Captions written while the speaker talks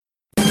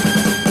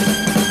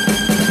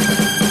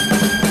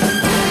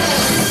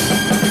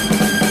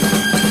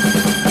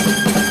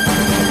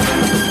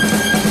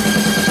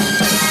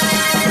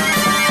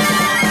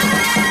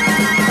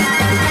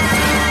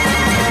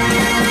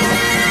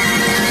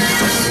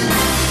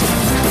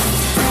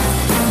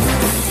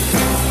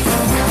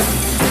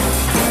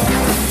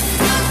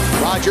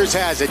Rodgers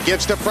has it,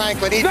 gives to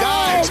Franklin, he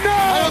dives.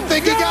 I don't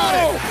think he got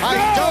it.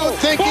 I don't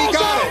think he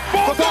got it.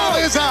 The ball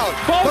is out.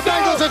 The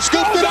Bengals have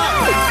scooped it up.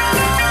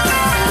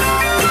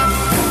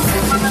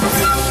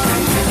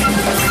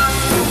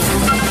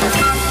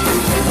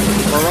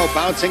 Burrow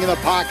bouncing in the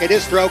pocket,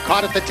 his throw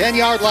caught at the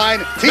 10-yard line.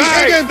 T.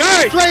 Higgins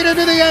straight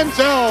into the end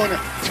zone.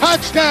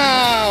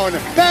 Touchdown,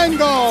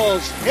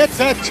 Bengals.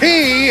 It's a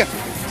TD.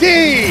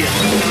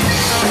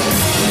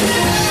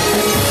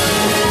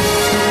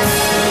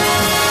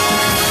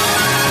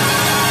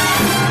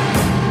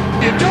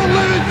 You don't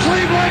live in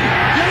Cleveland,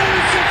 you live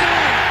in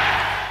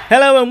Cincinnati.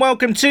 Hello and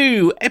welcome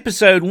to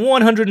episode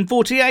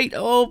 148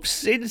 of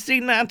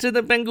Cincinnati,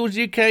 the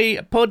Bengals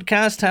UK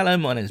podcast. Hello,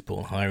 my name is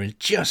Paul Hirons.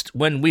 Just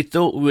when we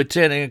thought we were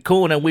turning a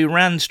corner, we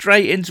ran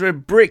straight into a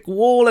brick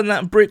wall, and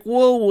that brick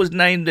wall was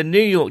named the New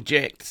York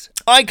Jets.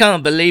 I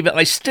can't believe it.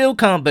 I still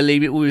can't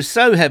believe it. We were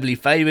so heavily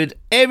favoured.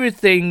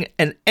 Everything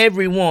and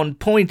everyone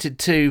pointed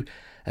to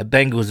a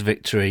Bengals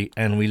victory,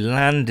 and we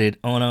landed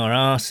on our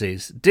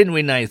arses. Didn't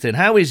we, Nathan?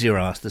 How is your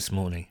arse this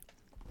morning?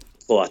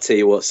 Well, I tell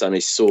you what, son,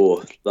 it's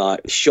sore.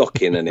 Like,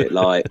 shocking, isn't it?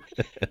 Like,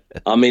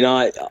 I mean,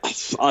 I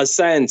was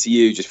saying to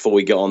you just before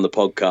we got on the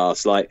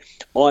podcast, like,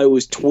 I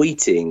was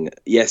tweeting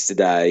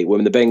yesterday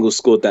when the Bengals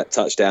scored that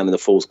touchdown in the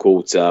fourth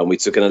quarter and we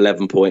took an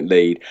 11-point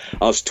lead.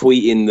 I was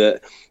tweeting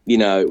that, you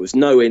know, it was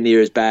nowhere near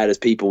as bad as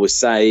people were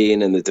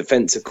saying, and the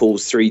defensive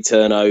calls 3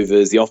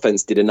 turnovers. The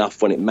offense did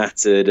enough when it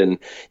mattered, and,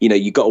 you know,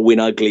 you got to win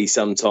ugly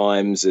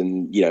sometimes,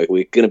 and, you know,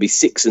 we're going to be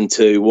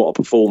 6-2. What a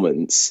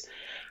performance.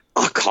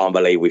 I can't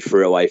believe we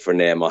threw away from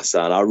there, my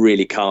son. I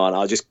really can't.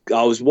 I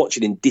was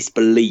watching in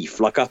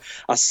disbelief. Like, I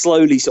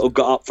slowly sort of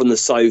got up from the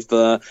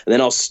sofa, and then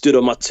I stood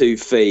on my 2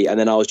 feet, and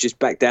then I was just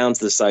back down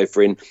to the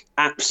sofa in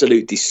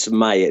absolute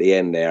dismay at the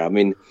end there. I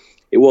mean,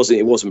 it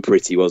wasn't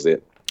pretty, was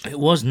it? It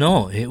was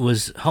not. It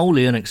was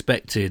wholly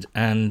unexpected,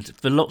 and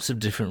for lots of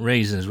different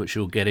reasons, which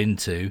we'll get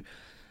into.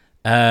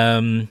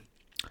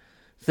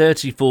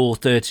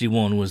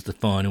 34-31 was the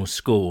final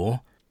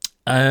score.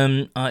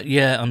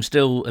 I'm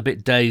still a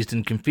bit dazed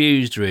and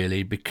confused,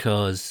 really,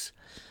 because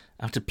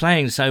after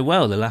playing so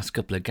well the last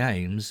couple of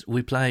games,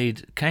 we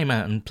came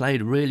out and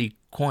played really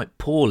quite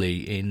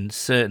poorly in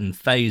certain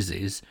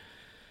phases.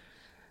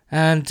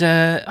 And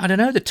I don't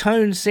know, the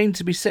tone seemed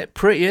to be set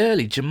pretty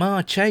early.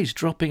 Jamar Chase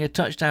dropping a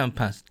touchdown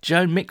pass.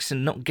 Joe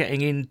Mixon not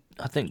getting in,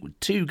 I think,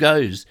 2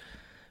 goes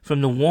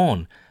from the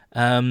 1.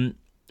 And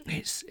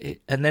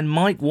then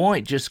Mike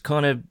White just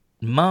kind of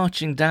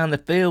marching down the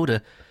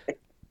field,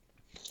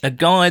 a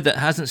guy that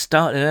hasn't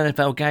started an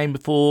NFL game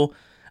before.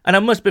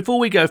 And before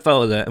we go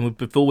further and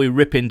before we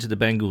rip into the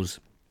Bengals,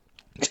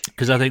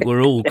 because I think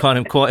we're all kind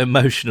of quite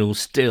emotional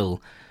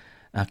still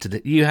after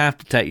that, you have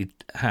to take your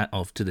hat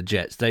off to the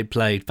Jets. They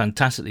played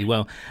fantastically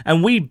well.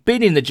 And we've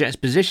been in the Jets'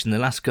 position the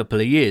last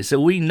couple of years,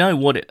 so we know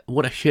what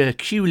a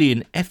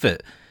Herculean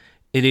effort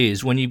it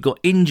is when you've got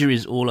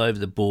injuries all over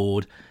the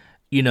board.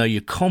 You know,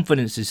 your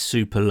confidence is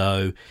super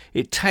low.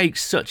 It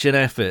takes such an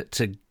effort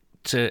to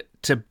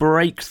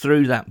break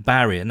through that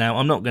barrier. Now,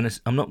 I'm not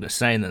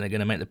saying that they're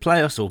going to make the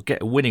playoffs or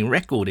get a winning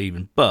record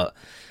even, but,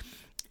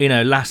 you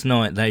know, last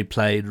night they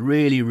played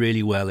really,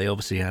 really well. They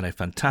obviously had a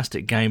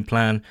fantastic game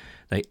plan.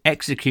 They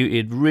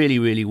executed really,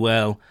 really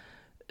well.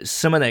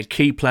 Some of their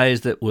key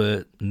players that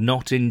were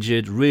not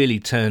injured really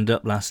turned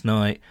up last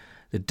night.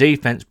 The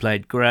defense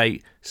played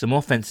great. Some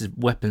offensive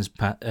weapons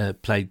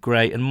played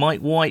great. And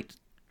Mike White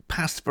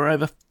passed for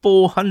over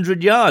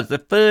 400 yards. The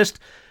first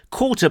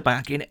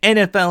quarterback in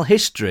NFL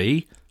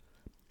history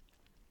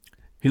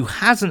who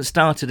hasn't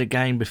started a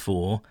game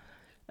before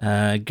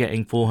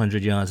getting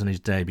 400 yards on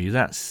his debut.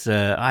 That's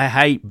I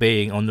hate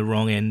being on the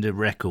wrong end of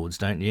records,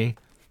 don't you?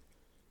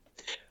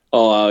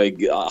 Oh,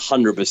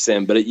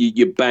 100%. But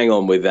you bang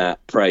on with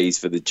that praise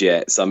for the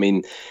Jets. I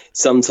mean,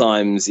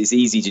 sometimes it's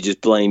easy to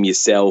just blame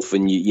yourself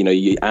and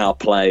our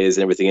players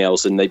and everything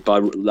else, and they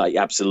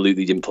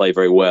absolutely didn't play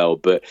very well.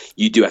 But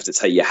you do have to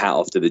take your hat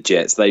off to the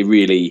Jets. They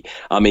really,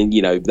 I mean,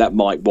 that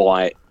Mike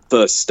White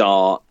first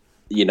start.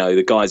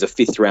 The guy's a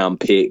 5th-round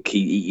pick.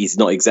 He's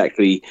not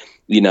exactly,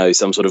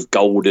 some sort of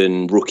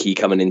golden rookie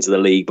coming into the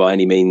league by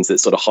any means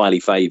that's sort of highly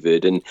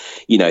favoured. And,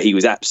 he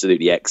was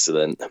absolutely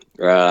excellent.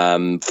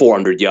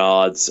 400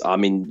 yards. I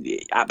mean,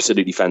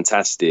 absolutely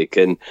fantastic.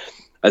 And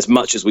as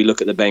much as we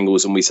look at the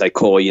Bengals and we say,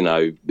 Coy,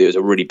 it was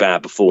a really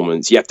bad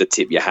performance, you have to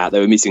tip your hat.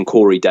 They were missing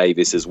Corey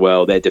Davis as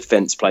well. Their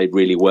defence played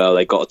really well.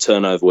 They got a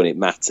turnover when it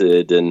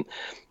mattered. And,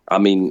 I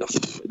mean,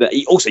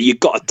 also you've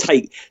got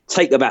to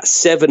take about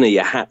 7 of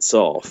your hats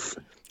off,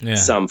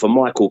 son, for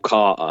Michael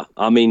Carter.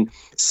 I mean,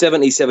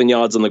 77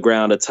 yards on the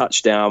ground, a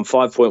touchdown,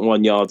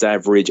 5.1 yards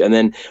average, and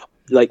then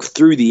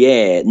through the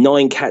air,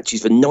 9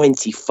 catches for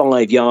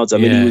 95 yards. I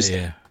mean, he was,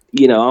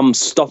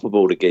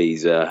 unstoppable, the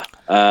geezer.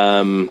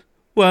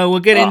 Well, we'll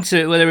get into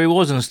it, whether he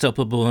was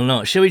unstoppable or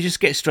not. Shall we just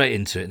get straight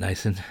into it,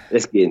 Nathan?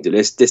 Let's get into it.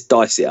 Let's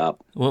dice it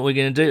up. What we're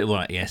going to do?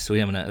 Right, yes, we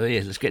haven't.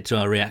 Yes, let's get to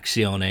our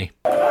reazione.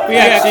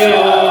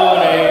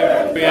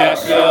 Reazione,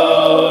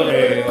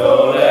 reazione, ole,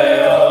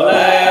 ole, ole.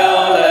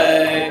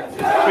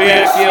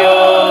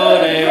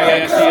 Reazione,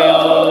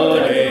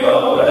 reazione, ole,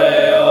 ole.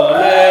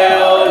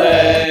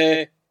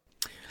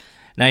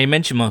 Now, you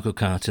mentioned Michael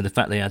Carter, the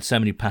fact they had so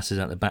many passes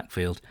out the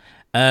backfield.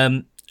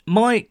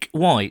 Mike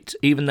White,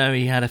 even though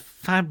he had a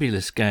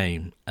fabulous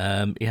game,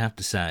 you have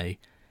to say,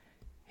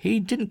 he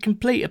didn't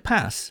complete a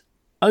pass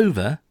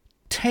over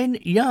 10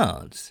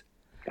 yards.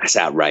 That's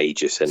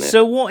outrageous, isn't it?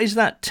 So what is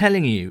that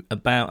telling you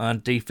about our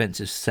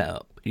defensive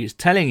setup? It's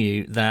telling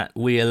you that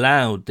we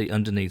allowed the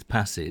underneath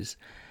passes,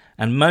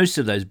 and most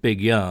of those big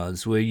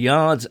yards were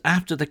yards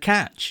after the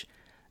catch,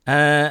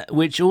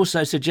 which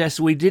also suggests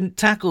we didn't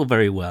tackle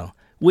very well,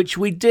 which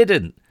we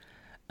didn't.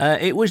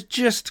 It was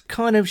just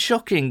kind of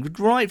shocking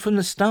right from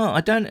the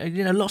start.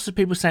 Lots of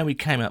people saying we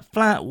came out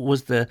flat.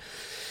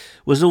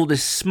 Was all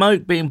this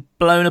smoke being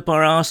blown up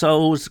our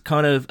arseholes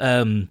kind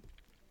of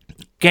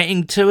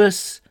getting to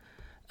us?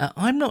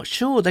 I'm not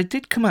sure. They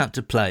did come out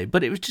to play,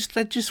 but it was just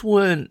they just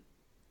weren't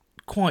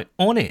quite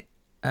on it.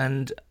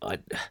 And I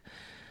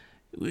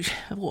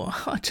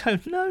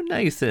don't know,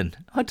 Nathan.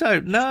 I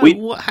don't know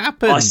what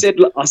happened. I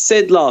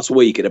said last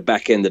week at the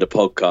back end of the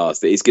podcast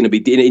that it's going to be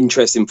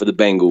interesting for the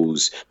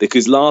Bengals,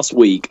 because last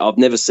week I've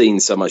never seen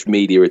so much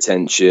media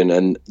attention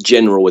and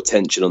general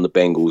attention on the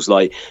Bengals.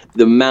 Like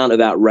the amount of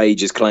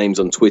outrageous claims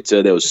on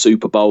Twitter. There was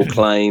Super Bowl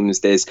claims.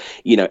 There's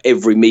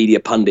every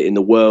media pundit in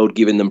the world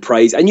giving them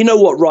praise. And you know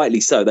what?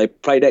 Rightly so. They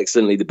played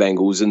excellently, the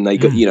Bengals, and they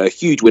got a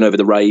huge win over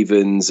the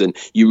Ravens, and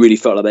you really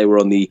felt like they were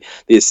on the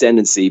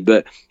ascendancy.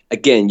 But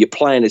again, you're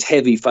playing as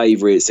heavy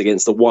favourites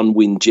against the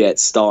one-win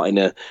Jets, starting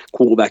a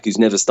quarterback who's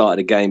never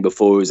started a game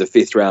before. He was a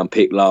fifth-round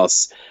pick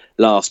last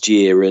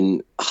year.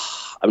 And,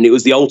 it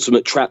was the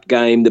ultimate trap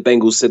game. The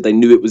Bengals said they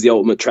knew it was the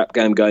ultimate trap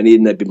game going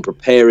in. They'd been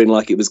preparing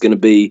like it was going to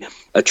be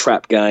a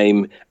trap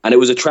game. And it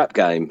was a trap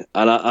game.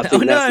 And I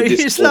think that's the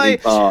disappointing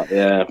part.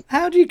 Yeah.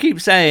 How do you keep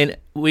saying,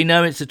 we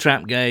know it's a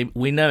trap game,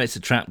 we know it's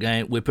a trap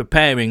game, we're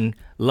preparing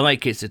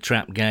like it's a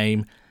trap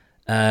game?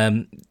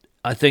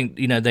 I think,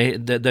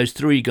 those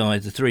three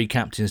guys, the three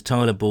captains,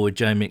 Tyler Boyd,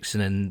 Joe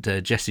Mixon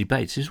and Jesse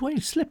Bates, who's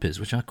wearing slippers,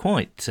 which I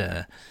quite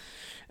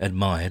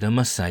admired, I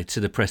must say, to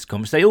the press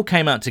conference. They all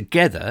came out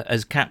together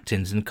as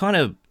captains and kind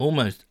of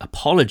almost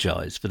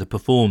apologised for the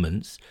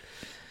performance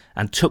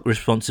and took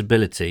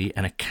responsibility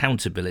and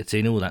accountability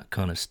and all that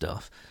kind of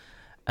stuff.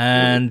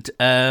 And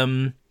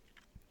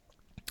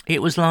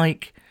it was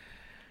like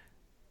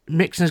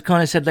Mixon's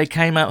kind of said they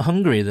came out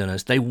hungrier than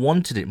us. They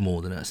wanted it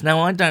more than us. Now,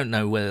 I don't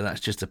know whether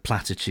that's just a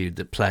platitude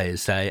that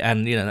players say,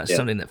 and that's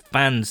something that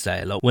fans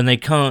say a lot. When they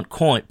can't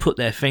quite put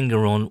their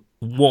finger on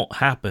what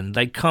happened,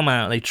 they come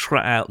out, they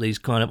trot out these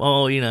kind of,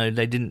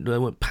 they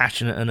weren't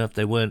passionate enough,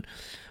 they weren't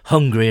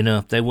hungry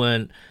enough, they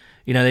weren't,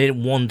 they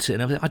didn't want it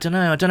enough. I don't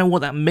know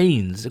what that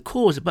means, of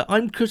course, but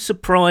I'm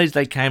surprised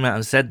they came out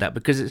and said that,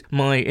 because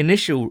my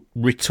initial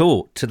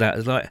retort to that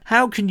is like,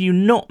 how can you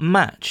not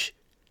match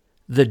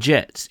the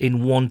Jets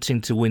in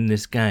wanting to win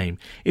this game?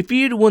 If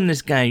you'd won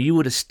this game, you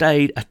would have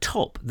stayed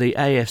atop the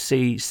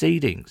AFC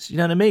seedings. You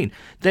know what I mean?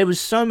 There was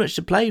so much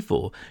to play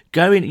for.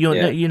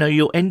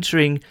 You're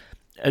entering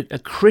a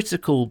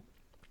critical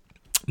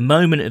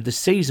moment of the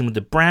season with the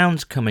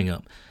Browns coming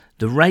up,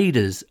 the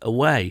Raiders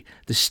away,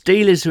 the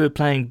Steelers who are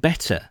playing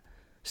better.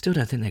 Still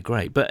don't think they're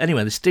great, but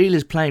anyway, the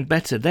Steelers playing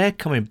better. They're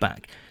coming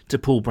back to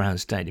Paul Brown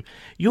Stadium.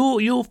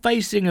 You're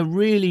facing a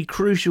really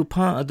crucial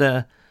part of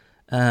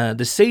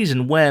the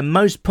season where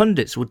most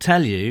pundits will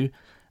tell you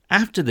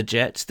after the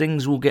Jets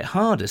things will get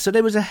harder. So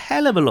there was a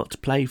hell of a lot to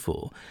play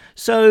for.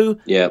 So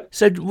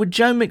with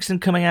Joe Mixon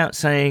coming out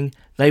saying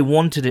they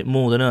wanted it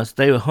more than us,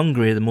 they were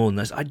hungrier more than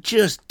us, I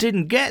just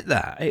didn't get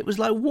that. It was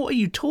like, what are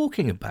you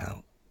talking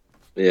about?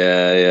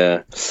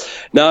 Yeah.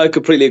 No, I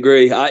completely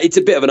agree. It's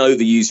a bit of an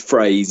overused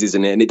phrase,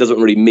 isn't it? And it doesn't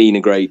really mean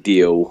a great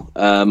deal.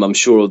 I'm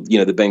sure, the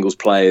Bengals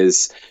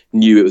players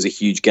knew it was a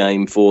huge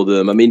game for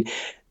them. I mean,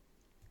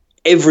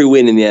 every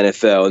win in the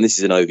NFL, and this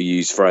is an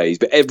overused phrase,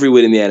 but every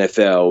win in the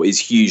NFL is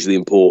hugely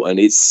important.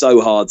 It's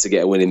so hard to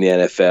get a win in the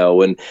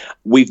NFL, and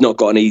we've not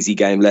got an easy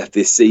game left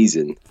this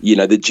season.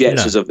 The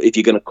Jets, if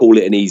you're going to call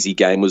it an easy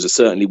game, was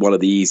certainly one of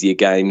the easier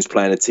games,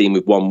 playing a team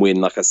with one win,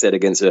 like I said,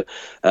 against a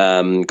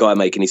guy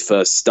making his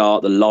first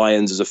start. The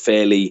Lions was a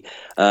fairly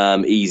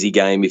easy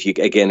game,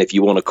 if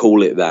you want to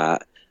call it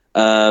that.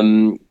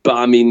 But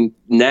I mean,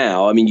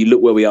 you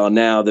look where we are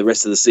now, the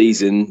rest of the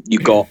season,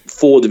 you've got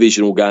 4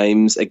 divisional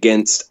games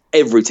against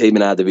every team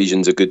in our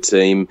division's a good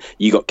team.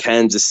 You got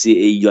Kansas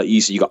City, like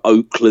you said, you got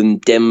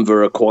Oakland,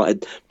 Denver, are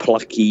quite a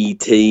plucky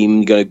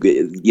team.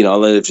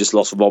 They've just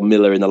lost Von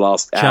Miller in the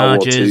last hour or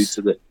two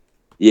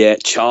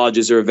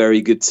Chargers are a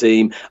very good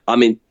team. I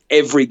mean,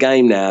 every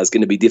game now is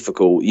going to be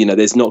difficult.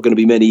 There's not going to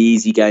be many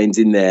easy games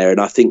in there. And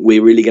I think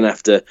we're really going to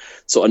have to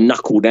sort of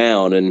knuckle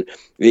down and,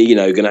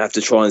 going to have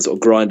to try and sort of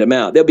grind them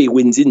out. There'll be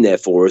wins in there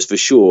for us for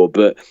sure.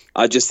 But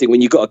I just think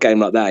when you've got a game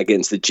like that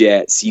against the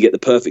Jets, you get the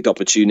perfect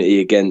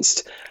opportunity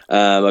against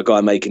a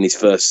guy making his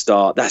first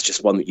start. That's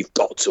just one that you've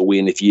got to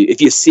win. If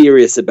you're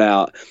serious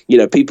about,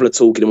 people are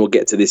talking, and we'll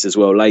get to this as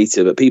well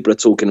later, but people are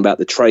talking about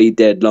the trade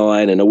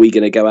deadline and are we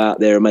going to go out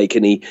there and make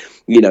any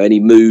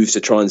moves to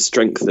try and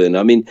strengthen?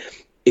 I mean,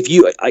 if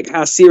you like,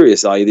 how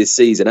serious are you this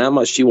season? How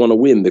much do you want to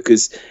win?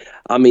 Because,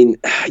 I mean,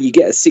 you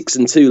get a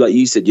 6-2, like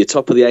you said, you're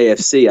top of the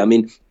AFC. I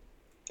mean,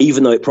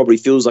 even though it probably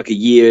feels like a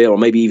year or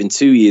maybe even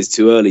 2 years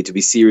too early to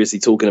be seriously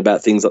talking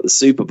about things like the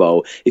Super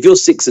Bowl, if you're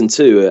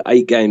 6-2 at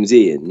 8 games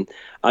in,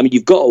 I mean,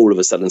 you've got to all of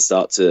a sudden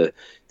start to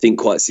think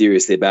quite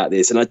seriously about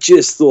this. And I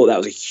just thought that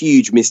was a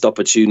huge missed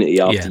opportunity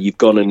after you've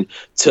gone and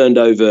turned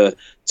over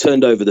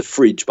the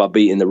fridge by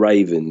beating the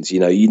Ravens.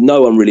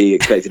 No one really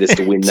expected us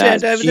to win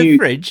that. Turned over the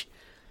fridge?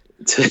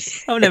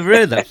 I've never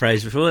heard that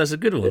phrase before. That's a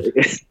good one.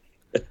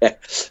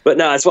 But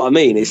no, that's what I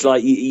mean. It's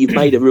like you've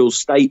made a real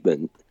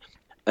statement.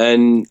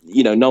 And,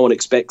 no one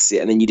expects it.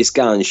 And then you just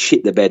go and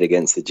shit the bed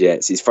against the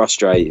Jets. It's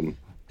frustrating.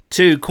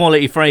 2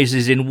 quality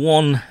phrases in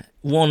one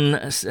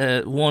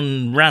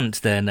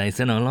rant there,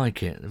 Nathan. I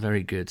like it.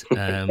 Very good.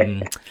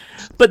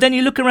 But then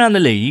you look around the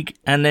league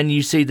and then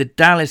you see the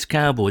Dallas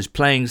Cowboys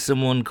playing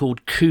someone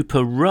called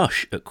Cooper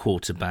Rush at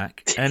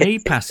quarterback. And he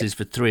passes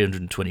for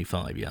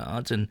 325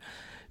 yards and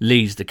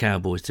leads the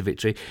Cowboys to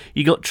victory.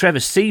 You got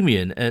Trevor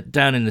Siemian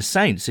down in the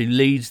Saints, who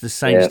leads the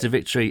Saints to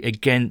victory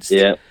against...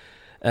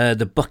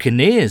 the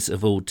Buccaneers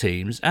of all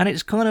teams, and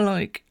it's kind of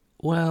like,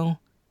 well,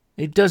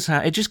 it does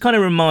it just kind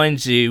of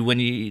reminds you when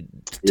you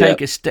take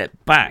a step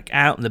back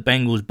out in the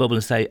Bengals bubble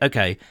and say,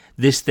 okay,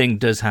 this thing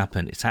does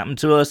happen. It's happened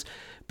to us,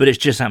 but it's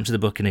just happened to the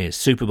Buccaneers,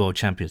 Super Bowl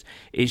champions.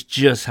 It's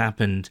just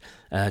happened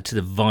to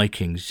the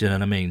Vikings, you know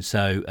what I mean?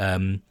 So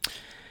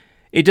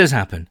it does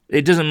happen.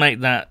 It doesn't make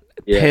that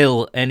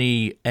pill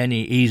any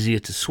easier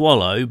to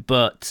swallow,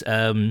 but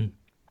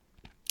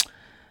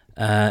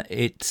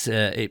it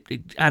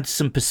adds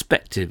some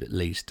perspective, at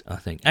least, I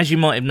think. As you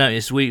might have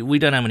noticed, we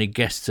don't have any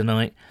guests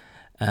tonight.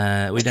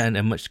 We don't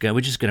have much to go.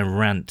 We're just going to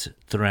rant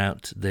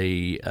throughout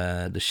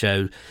the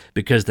show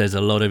because there's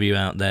a lot of you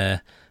out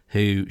there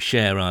who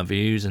share our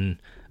views and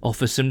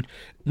offer some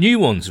new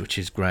ones, which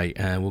is great.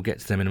 We'll get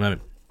to them in a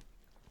moment.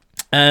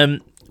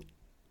 And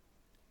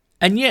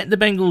yet the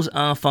Bengals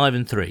are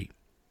 5-3.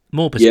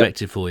 More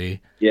perspective for you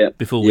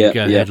before we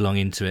go headlong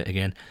into it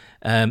again.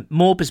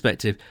 More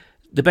perspective.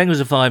 The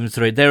Bengals are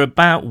 5-3. They're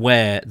about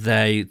where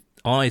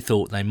I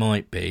thought they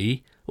might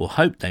be, or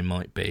hoped they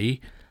might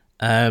be.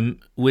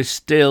 We're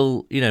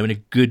still, in a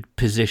good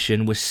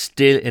position. We're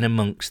still in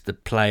amongst the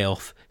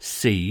playoff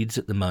seeds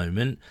at the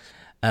moment.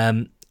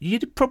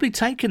 You'd have probably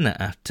taken that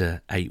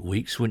after 8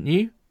 weeks, wouldn't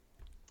you?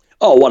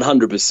 Oh,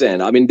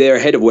 100%. I mean, they're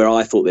ahead of where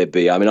I thought they'd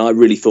be. I mean, I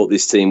really thought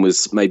this team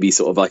was maybe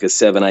sort of like a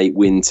 7-8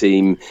 win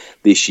team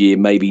this year,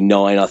 maybe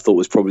 9, I thought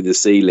was probably the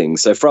ceiling.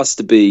 So for us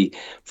to be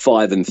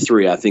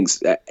 5-3, I think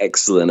is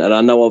excellent. And I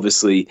know,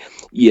 obviously,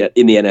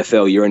 in the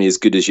NFL, you're only as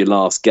good as your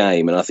last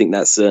game. And I think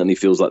that certainly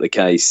feels like the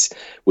case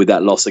with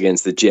that loss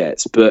against the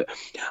Jets. But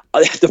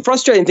the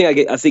frustrating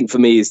thing, I think, for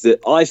me is that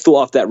I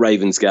thought after that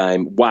Ravens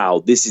game,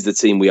 wow, this is the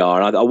team we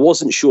are. And I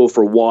wasn't sure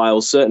for a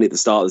while, certainly at the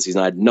start of the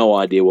season, I had no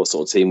idea what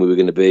sort of team we were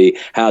going to be,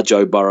 how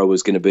Joe Burrow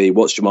was going to be,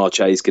 what's Jamar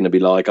Chase going to be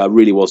like. I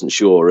really wasn't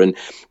sure. And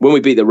when we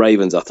beat the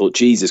Ravens, I thought,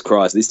 Jesus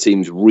Christ, this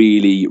team's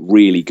really,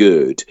 really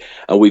good.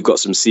 And we've got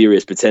some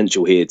serious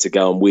potential here to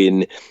go and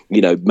win,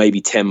 maybe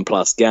 10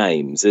 plus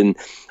games. And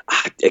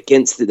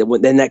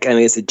then that game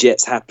against the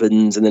Jets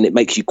happens, and then it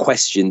makes you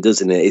question,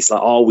 doesn't it? It's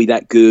like, are we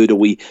that good? Or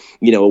did we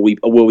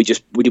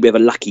have a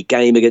lucky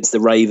game against the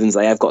Ravens?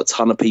 They have got a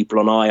ton of people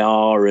on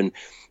IR, and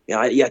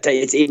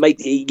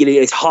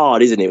it's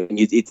hard, isn't it?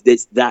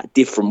 It's that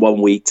different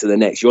one week to the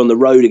next. You're on the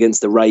road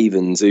against the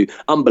Ravens, who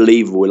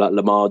unbelievable, like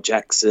Lamar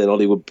Jackson,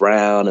 Hollywood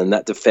Brown, and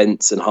that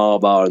defense and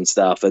Harbaugh and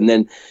stuff. And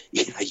then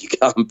you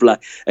go and play,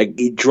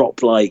 you drop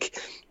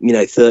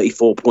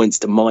 34 points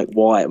to Mike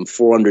White and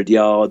 400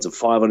 yards and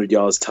 500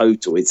 yards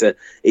total. It's a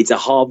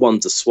hard one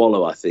to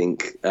swallow, I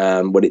think,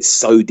 when it's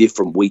so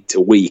different week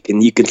to week.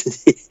 And you can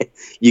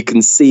you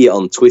can see it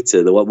on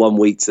Twitter, the one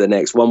week to the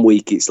next. One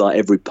week it's like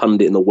every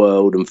pundit in the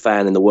world and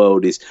fan in the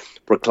world is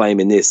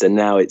proclaiming this, and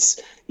now it's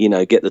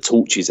get the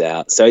torches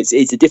out. So it's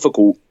a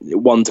difficult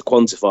one to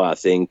quantify, I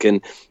think. And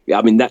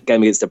I mean, that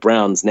game against the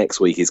Browns next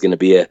week is going to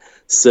be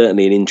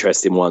certainly an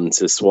interesting one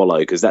to swallow,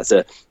 because that's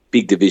a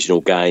big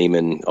divisional game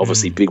and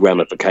obviously big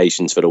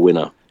ramifications for the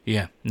winner.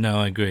 Yeah, no,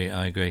 I agree.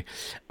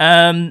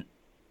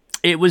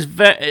 It was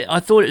I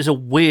thought it was a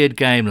weird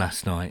game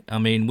last night. I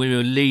mean, we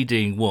were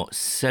leading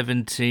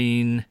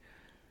 17-10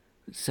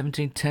 or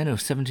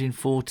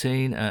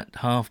 17-14 at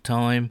half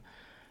time.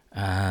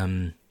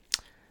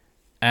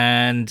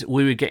 And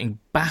we were getting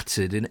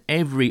battered in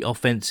every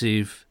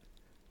offensive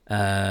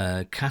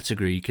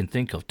category you can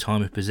think of.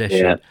 Time of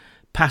possession,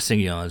 passing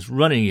yards,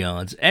 running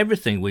yards,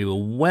 everything. We were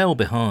well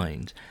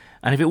behind.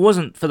 And if it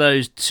wasn't for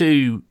those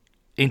 2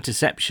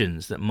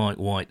 interceptions that Mike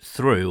White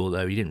threw,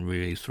 although he didn't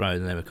really throw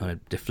them, they were kind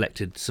of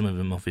deflected, some of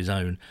them off his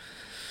own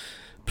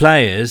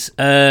players,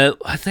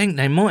 I think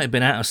they might have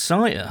been out of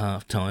sight at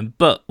half-time,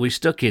 but we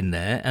stuck in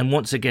there, and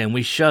once again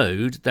we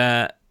showed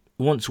that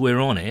once we're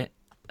on it,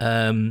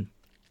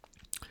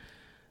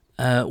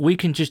 we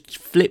can just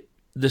flip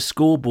the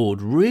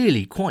scoreboard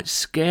really quite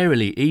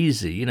scarily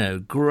easy.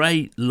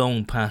 Great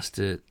long pass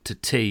to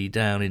T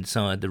down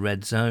inside the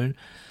red zone.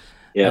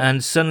 Yeah.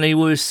 And suddenly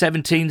we were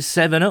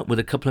 17-7 up with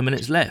a couple of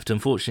minutes left.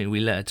 Unfortunately, we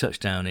let a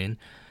touchdown in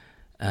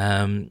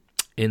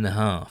the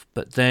half.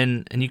 But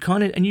then, and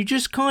you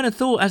just kind of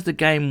thought as the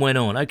game went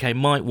on, okay,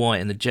 Mike White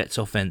and the Jets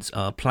offense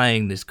are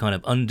playing this kind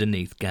of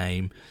underneath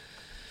game.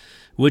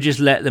 We'll just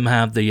let them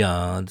have the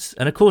yards.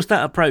 And of course,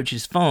 that approach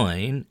is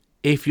fine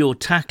if you're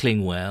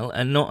tackling well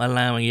and not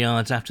allowing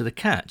yards after the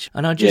catch.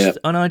 And I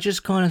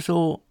just kind of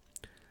thought,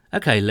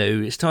 okay,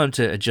 Lou, it's time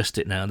to adjust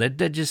it now.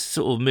 They're just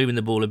sort of moving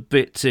the ball a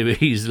bit too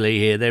easily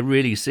here. They're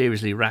really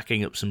seriously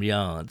racking up some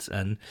yards,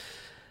 and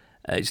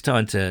it's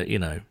time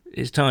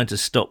to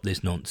stop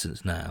this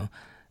nonsense now.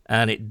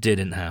 And it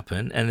didn't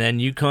happen. And then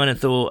you kind of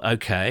thought,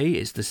 okay,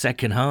 it's the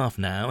second half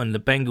now, and the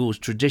Bengals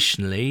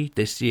traditionally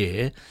this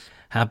year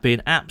have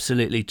been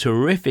absolutely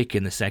terrific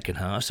in the second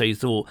half. So you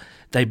thought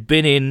they've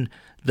been in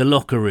the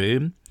locker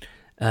room,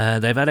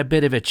 they've had a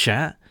bit of a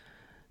chat.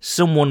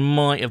 Someone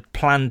might have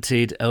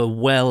planted a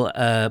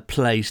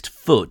well-placed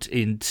foot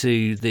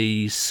into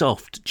the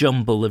soft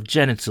jumble of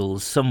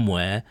genitals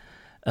somewhere,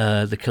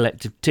 the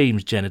collective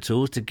team's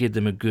genitals, to give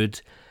them a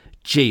good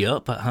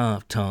G-up at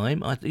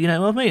half-time. You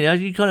know what I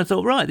mean? You kind of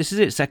thought, right, this is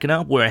it, second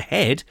half, we're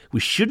ahead.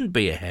 We shouldn't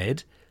be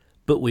ahead,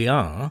 but we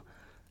are.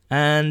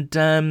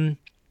 And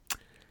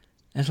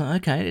it's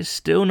like, okay, it's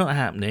still not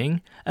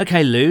happening.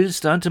 Okay, Lou, it's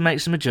time to make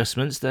some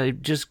adjustments.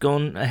 They've just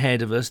gone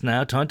ahead of us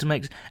now. Time to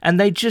make... And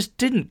they just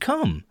didn't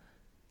come.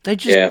 They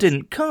just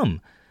didn't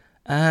come.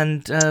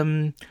 And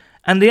the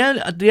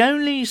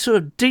only sort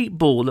of deep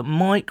ball that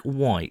Mike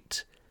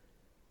White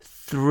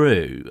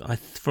threw,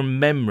 from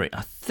memory,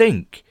 I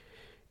think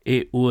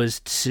it was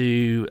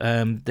to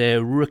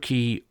their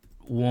rookie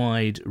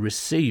wide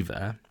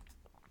receiver,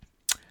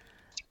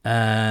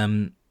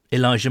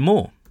 Elijah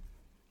Moore.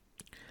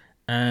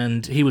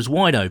 And he was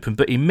wide open,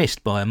 but he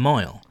missed by a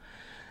mile.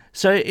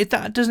 So if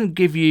that doesn't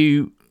give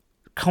you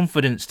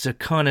confidence to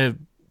kind of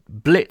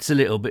blitz a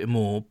little bit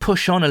more,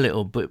 push on a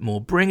little bit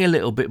more, bring a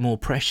little bit more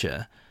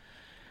pressure,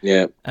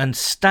 and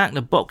stack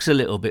the box a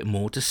little bit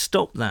more to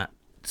stop that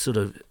sort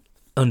of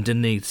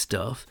underneath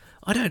stuff,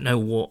 I don't know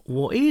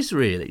what is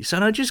really. So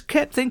I just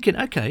kept thinking,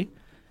 okay,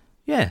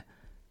 yeah,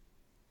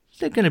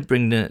 they're going to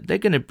bring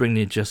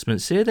the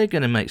adjustments here. They're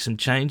going to make some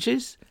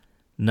changes.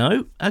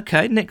 No,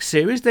 okay, next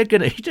series they're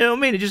going to, you know what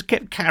I mean? It just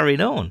kept carrying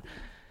on.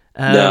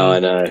 No, I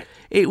know.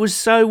 It was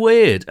so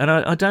weird, and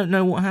I don't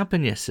know what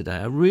happened yesterday.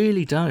 I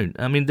really don't.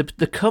 I mean,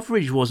 the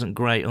coverage wasn't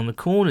great on the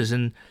corners,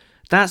 and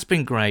that's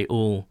been great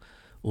all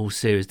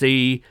series.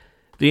 The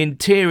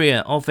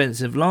interior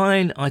offensive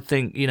line, I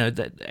think, you know,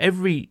 that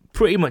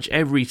pretty much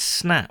every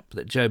snap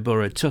that Joe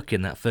Burrow took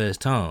in that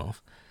first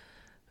half,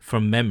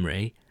 from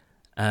memory,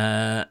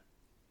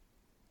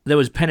 there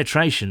was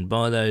penetration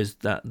by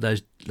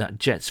that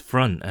Jets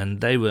front, and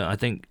they were, I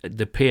think,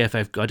 the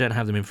PFF. I don't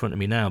have them in front of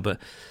me now, but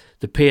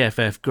the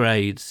PFF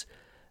grades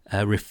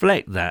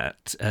reflect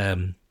that.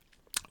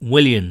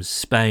 Williams,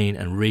 Spain,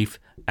 and Reif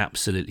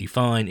absolutely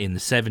fine in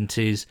the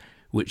 70s,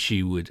 which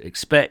you would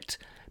expect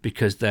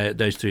because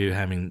those three are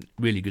having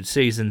really good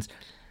seasons.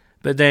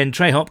 But then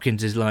Trey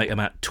Hopkins is like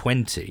about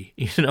 20,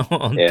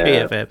 on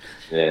PFF.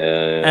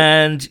 Yeah.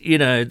 And,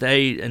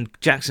 and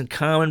Jackson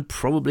Carman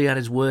probably had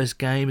his worst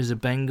game as a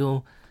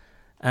Bengal.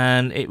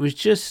 And it was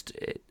just,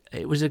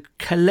 it was a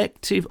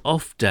collective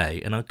off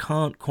day, and I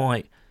can't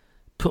quite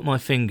put my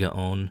finger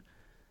on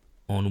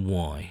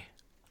why.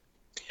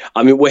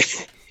 I mean,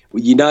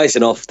 it's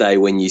an off day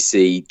when you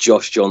see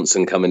Josh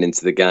Johnson coming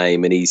into the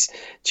game, and he's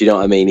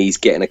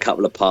getting a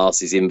couple of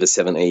passes in for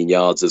 17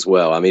 yards as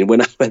well. I mean,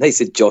 when they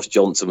said Josh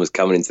Johnson was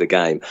coming into the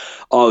game,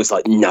 I was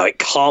like, no, it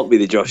can't be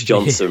the Josh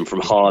Johnson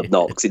from Hard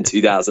Knocks in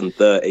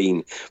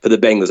 2013 for the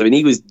Bengals. I mean,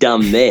 he was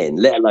done then,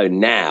 let alone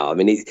now. I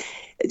mean, it's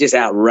just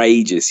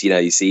outrageous,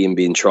 you see him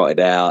being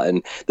trotted out.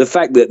 And the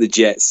fact that the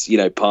Jets,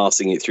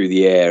 passing it through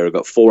the air, have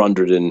got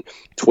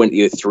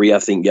 423, I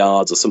think,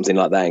 yards or something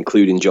like that,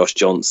 including Josh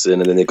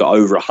Johnson. And then they've got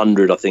over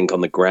 100, I think,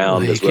 on the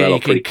ground as well.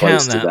 Pretty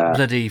close to that.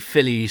 Bloody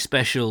Philly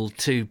special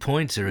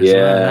 2-pointer as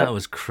well. That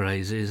was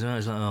crazy. So I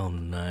was like, oh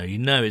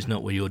no, it's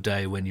not your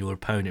day when your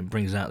opponent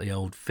brings out the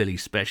old Philly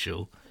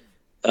special.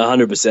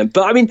 100%.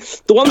 But I mean,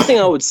 the one thing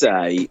I would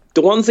say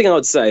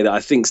that I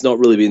think's not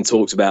really being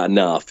talked about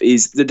enough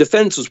is the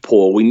defense was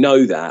poor. We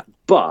know that.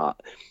 But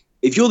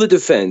if you're the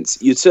defense,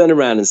 you turn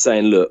around and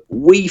saying, look,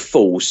 we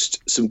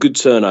forced some good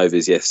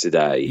turnovers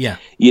yesterday. Yeah.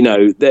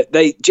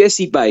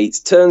 Jesse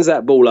Bates turns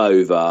that ball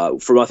over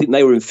from, I think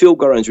they were in field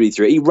goal range really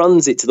through. He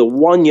runs it to the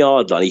 1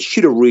 yard line. He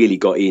should have really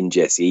got in,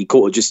 Jesse.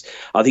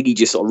 I think he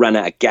just sort of ran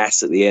out of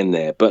gas at the end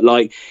there. But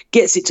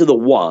gets it to the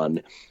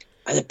 1.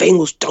 And the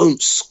Bengals don't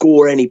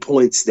score any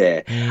points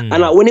there. And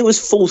when it was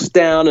fourth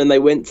down and they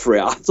went for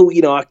it, I thought,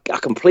 I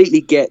completely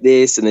get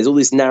this. And there's all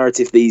this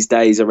narrative these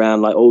days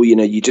around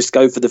you just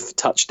go for the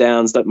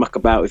touchdowns, don't muck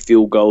about with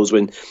field goals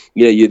when,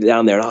 you're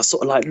down there. And I was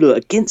sort of like, look,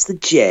 against the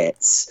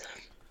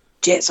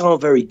Jets aren't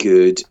very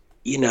good.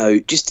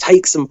 just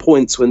take some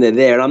points when they're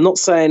there. And I'm not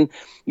saying,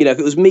 if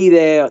it was me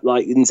there,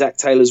 like in Zach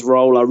Taylor's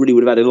role, I really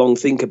would have had a long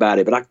think about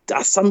it. But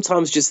I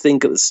sometimes just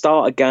think at the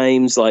start of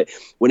games, like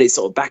when it's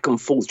sort of back and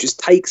forth, just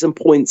take some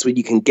points when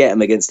you can get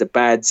them against a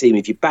bad team.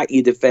 If you back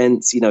your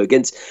defence,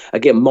 against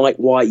Mike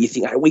White, you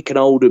think, hey, we can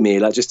hold them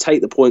here. Like just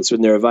take the points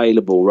when they're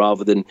available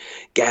rather than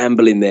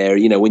gambling there,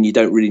 when you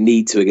don't really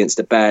need to against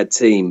a bad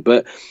team.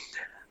 But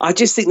I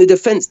just think the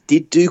defence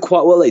did do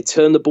quite well. They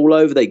turned the ball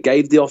over. They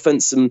gave the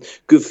offence some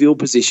good field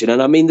position.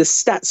 And, I mean, the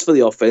stats for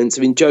the offence,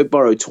 Joe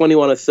Burrow,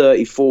 21 of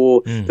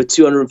 34 for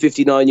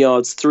 259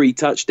 yards, 3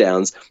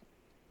 touchdowns.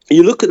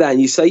 You look at that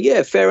and you say,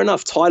 yeah, fair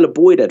enough. Tyler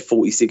Boyd had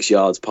 46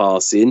 yards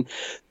passing.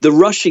 The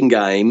rushing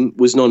game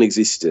was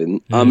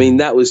non-existent. I mean,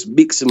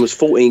 Mixon was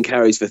 14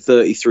 carries for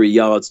 33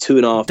 yards,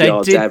 2.5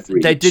 yards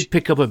average. They did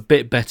pick up a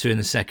bit better in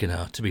the second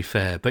half, to be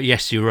fair. But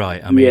yes, you're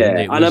right.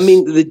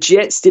 The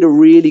Jets did a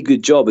really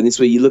good job. And this is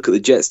where you look at the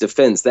Jets'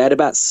 defense. They had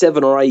about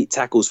 7 or 8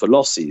 tackles for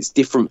losses.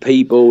 Different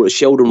people.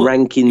 Sheldon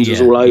Rankins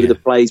was all over the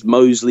place.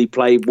 Mosley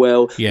played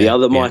well. The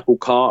other Michael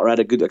Carter had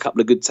a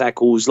couple of good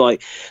tackles.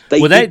 Like they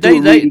did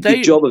a really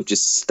good job of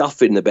just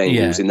stuffing the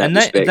Bengals in that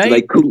respect.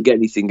 They couldn't get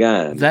anything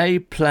going.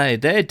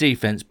 Their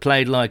defense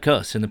played like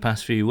us in the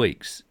past few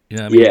weeks.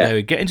 They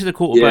were getting to the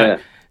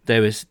quarterback.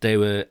 They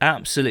were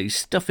absolutely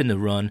stuffing the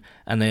run,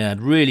 and they had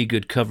really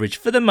good coverage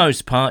for the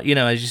most part.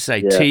 As you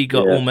say, T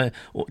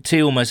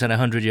almost had a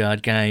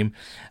 100-yard game.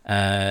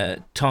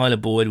 Tyler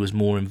Boyd was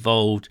more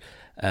involved.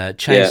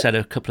 Chase had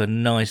a couple of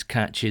nice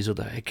catches,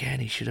 although again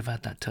he should have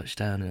had that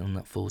touchdown on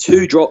that 4.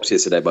 2 drops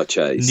yesterday by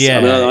Chase.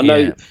 I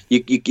know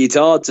it's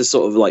hard to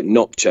sort of like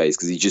knock Chase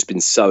because he's just been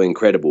so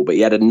incredible, but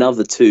he had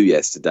another 2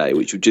 yesterday,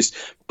 which were just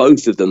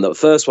both of them. The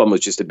first one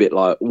was just a bit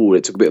like,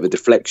 it took a bit of a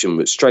deflection,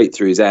 but straight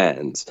through his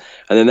hands,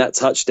 and then that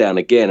touchdown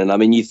again. And I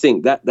mean, you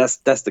think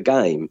that's the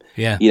game.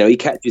 Yeah, he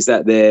catches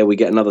that there. We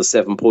get another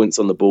 7 points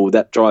on the board.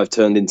 That drive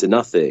turned into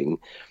nothing.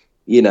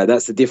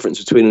 That's the difference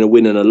between a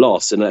win and a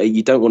loss. And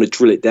you don't want to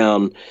drill it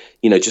down,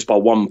 just by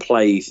one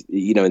play,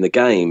 in the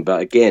game. But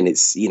again,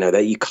 it's,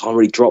 that you can't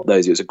really drop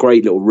those. It was a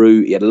great little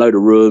route. He had a load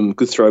of room.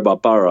 Good throw by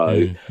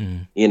Burrow.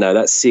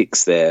 That's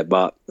 6 there.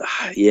 But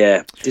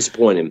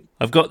disappointing.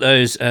 I've got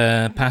those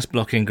pass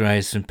blocking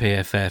grades from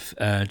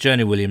PFF.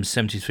 Jonah Williams,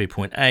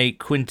 73.8.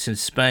 Quinton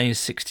Spain,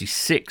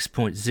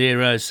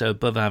 66.0. So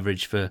above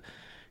average for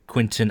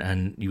Quinton,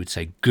 and you would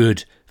say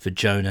good for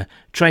Jonah.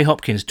 Trey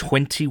Hopkins,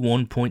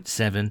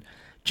 21.7.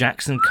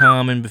 Jackson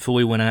Carman, before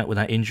we went out with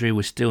that injury,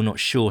 we're still not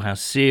sure how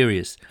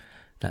serious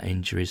that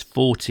injury is,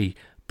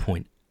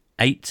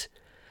 40.8.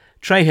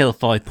 Trey Hill,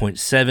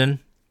 5.7.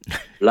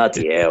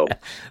 Bloody hell.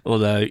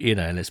 Although,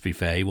 let's be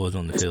fair, he was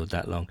on the field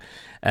that long.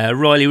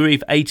 Riley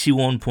Reef,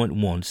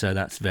 81.1, so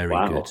that's very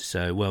good.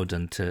 So well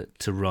done to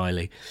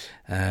Riley.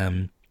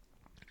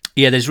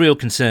 There's real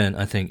concern,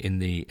 I think, in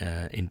the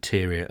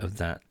interior of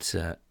that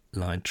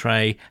line.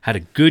 Trey had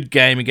a good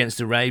game against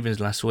the Ravens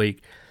last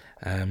week.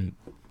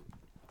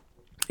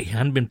 He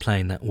hadn't been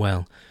playing that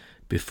well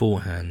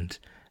beforehand.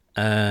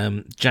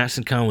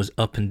 Jackson Carman was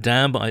up and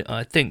down, but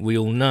I think we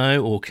all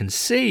know or can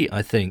see,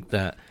 I think,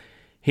 that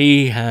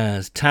he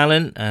has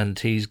talent and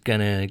he's going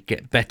to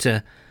get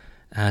better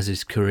as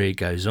his career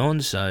goes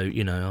on. So,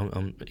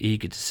 I'm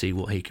eager to see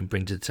what he can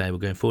bring to the table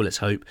going forward. Let's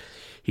hope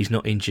he's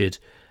not injured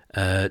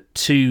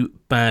too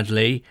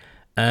badly.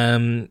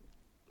 And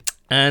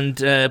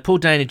Paul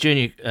Dana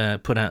Jr.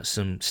 Put out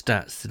some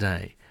stats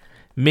today.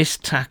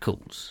 Missed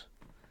tackles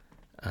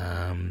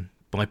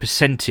by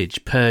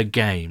percentage per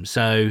game.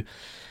 So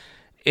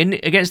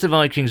against the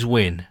Vikings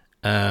win,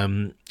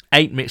 8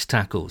 missed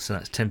tackles, so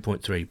that's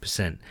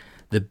 10.3%.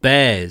 The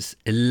Bears,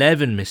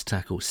 11 missed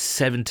tackles,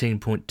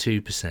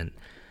 17.2%.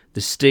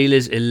 The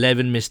Steelers,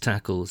 11 missed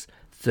tackles,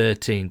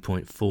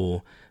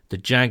 13.4%. The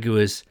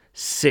Jaguars,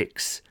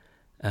 6,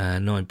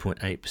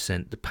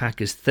 9.8%. The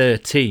Packers,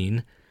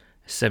 13,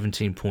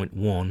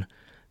 17.1%.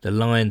 The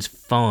Lions,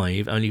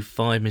 5, only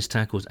 5 missed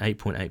tackles,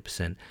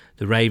 8.8%.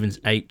 The Ravens,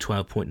 8,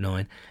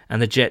 12.9%.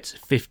 And the Jets,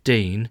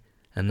 15,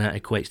 and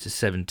that equates to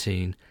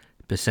 17%.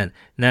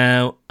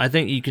 Now, I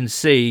think you can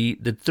see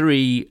the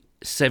 3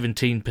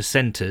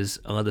 17%ers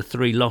are the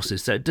 3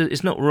 losses. So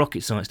it's not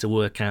rocket science to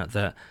work out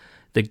that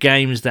the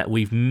games that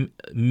we've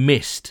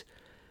missed,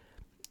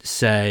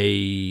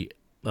 say,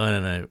 I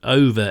don't know,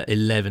 over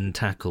 11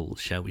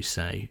 tackles, shall we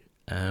say,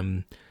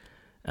 and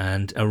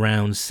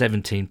around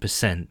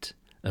 17%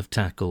 of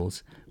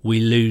tackles, we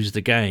lose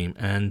the game.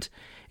 And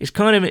it's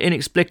kind of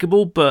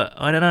inexplicable, but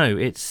I don't know,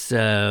 it's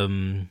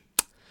it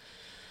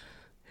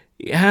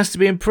has to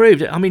be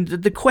improved. I mean,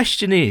 the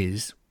question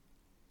is,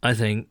 I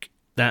think,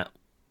 that,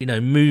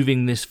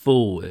 moving this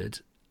forward,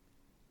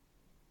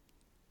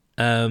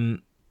 the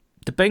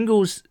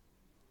Bengals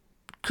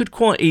could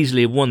quite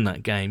easily have won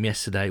that game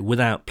yesterday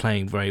without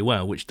playing very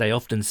well, which they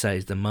often say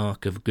is the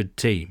mark of a good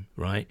team,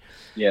 right?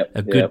 Yeah.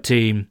 A good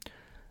team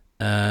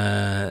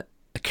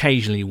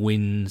occasionally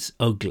wins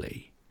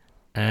ugly.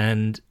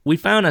 And we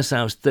found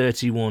ourselves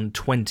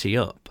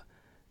 31-20 up.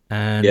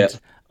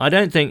 And I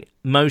don't think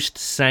most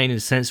sane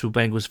and sensible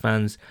Bengals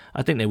fans,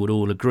 I think they would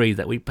all agree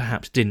that we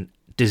perhaps didn't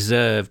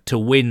deserved to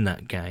win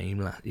that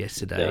game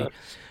yesterday. Yeah.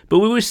 But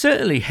we were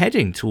certainly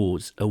heading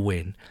towards a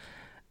win.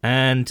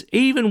 And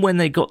even when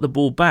they got the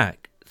ball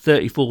back,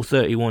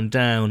 34-31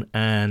 down,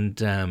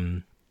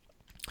 and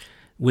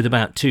with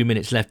about 2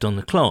 minutes left on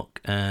the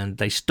clock, and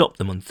they stopped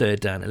them on 3rd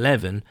down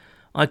 11,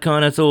 I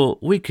kind of thought,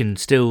 we can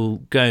still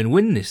go and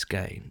win this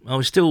game. I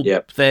was still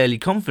fairly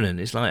confident.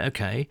 It's like,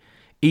 okay,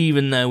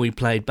 even though we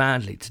played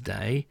badly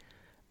today,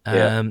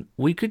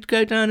 we could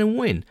go down and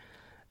win.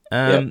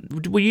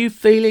 Were you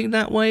feeling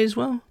that way as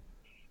well?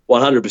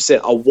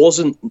 100%. I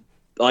wasn't.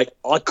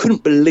 I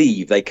couldn't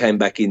believe they came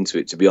back into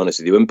it, to be honest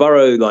with you. When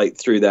Burrow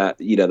threw that,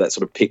 that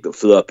sort of pick that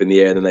flew up in the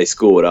air and then they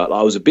scored,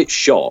 I was a bit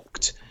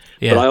shocked.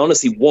 Yeah. But I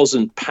honestly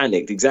wasn't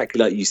panicked,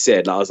 exactly like you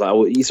said. I was like,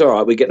 well, it's all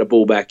right, we get the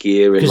ball back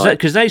here.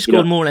 Because they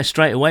scored more or less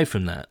straight away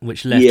from that,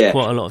 which left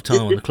quite a lot of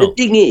time on the clock.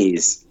 The thing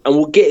is, and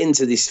we'll get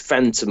into this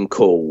phantom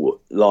call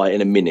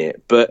in a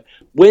minute, but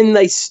when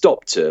they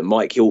stopped her,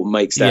 Mike Hilton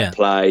makes that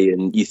play,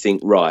 and you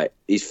think, right,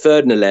 it's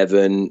 3rd and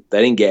 11,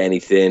 they didn't get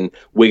anything,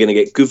 we're going to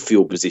get good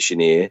field position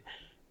here.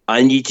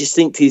 And you just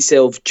think to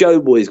yourself,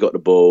 Joe Boy's got the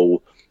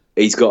ball.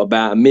 He's got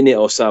about a minute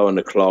or so on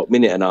the clock,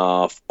 minute and a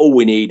half. All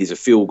we need is a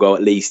field goal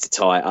at least to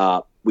tie it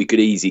up. We could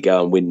easily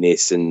go and win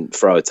this and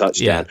throw a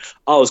touchdown. Yeah.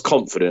 I was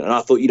confident. And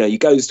I thought, you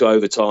goes to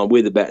overtime,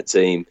 we're the better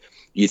team.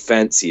 You'd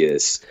fancy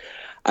us.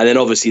 And then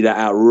obviously that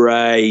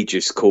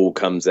outrageous call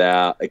comes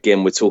out.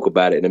 Again, we'll talk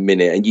about it in a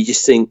minute. And you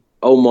just think,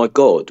 oh my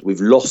God,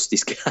 we've lost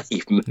this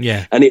game.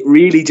 Yeah. And it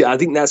really, I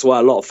think that's why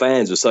a lot of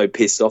fans were so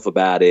pissed off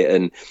about it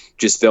and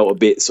just felt a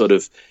bit sort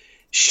of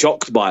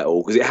shocked by it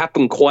all, because it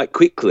happened quite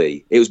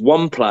quickly. It was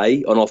one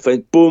play on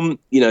offense, boom,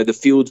 the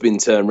field's been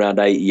turned around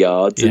 80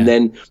 yards, and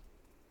then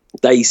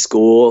they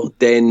score.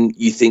 Then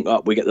you think,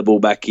 we get the ball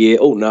back here.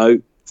 Oh no,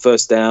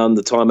 1st down,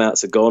 the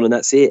timeouts are gone, and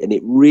that's it. And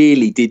it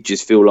really did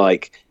just feel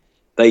like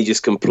they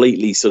just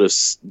completely sort of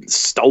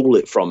stole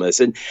it from us.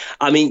 And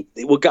I mean,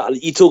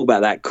 you talk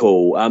about that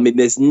call. I mean,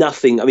 there's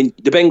nothing. I mean,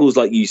 the Bengals,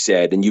 like you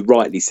said, and you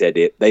rightly said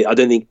it, I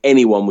don't think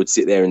anyone would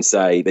sit there and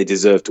say they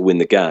deserve to win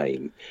the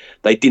game.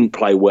 They didn't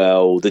play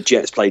well. The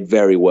Jets played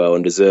very well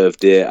and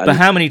deserved it. And but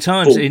how many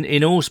times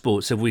in all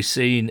sports have we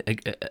seen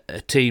a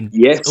team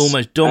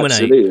almost dominate,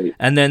 absolutely.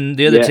 And then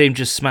the other team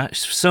just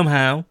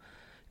somehow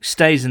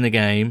stays in the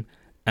game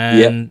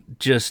and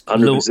just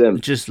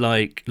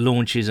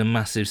launches a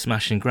massive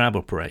smash and grab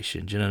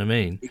operation? Do you know what I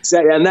mean?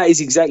 Exactly, and that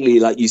is exactly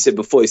like you said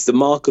before. It's the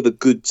mark of a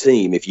good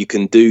team if you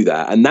can do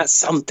that, and that's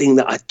something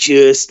that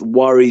just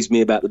worries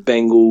me about the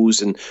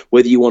Bengals. And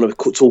whether you want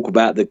to talk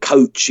about the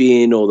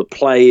coaching or the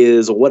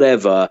players or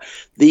whatever,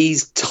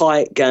 these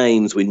tight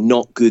games we're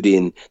not good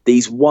in.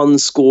 These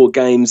one-score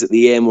games at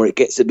the end where it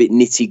gets a bit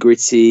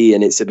nitty-gritty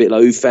and it's a bit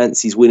like who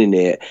fancies winning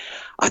it.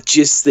 I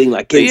just think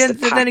against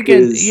the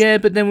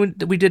Packers... But then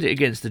we did it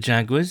against the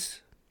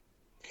Jaguars.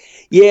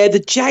 Yeah, the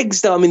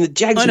Jags, though. I mean, the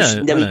Jags... I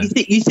know.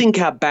 You think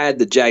how bad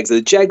the Jags are.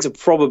 The Jags are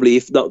probably,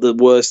 if not the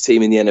worst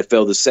team in the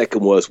NFL, the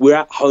second worst. We're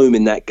at home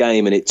in that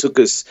game, and it took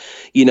us,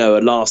 a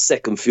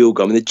last-second field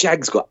goal. I mean, the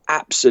Jags got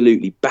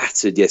absolutely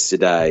battered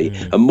yesterday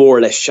and more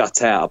or less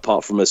shut out,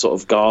 apart from a sort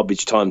of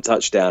garbage time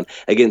touchdown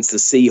against the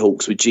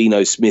Seahawks with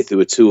Geno Smith, who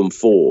were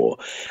 2-4.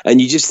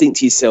 And you just think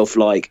to yourself,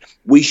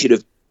 we should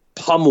have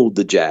pummeled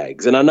the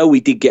Jags, and I know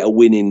we did get a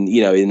win in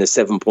a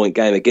 7-point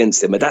game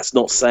against them, but that's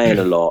not saying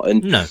a lot.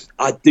 And no.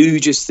 I do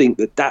just think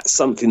that that's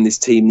something this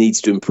team needs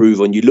to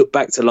improve on. You look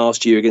back to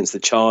last year against the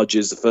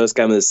Chargers, the first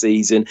game of the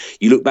season.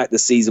 You look back the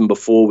season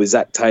before with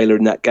Zach Taylor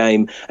in that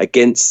game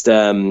against the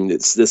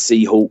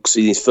Seahawks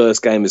in his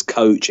first game as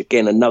coach.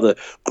 Again, another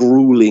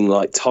grueling,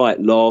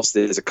 tight loss.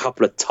 There's a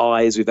couple of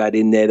ties we've had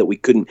in there that we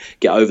couldn't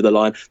get over the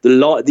line.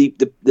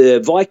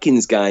 The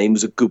Vikings game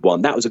was a good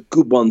one. That was a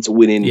good one to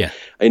win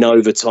in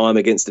overtime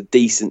against a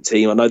decent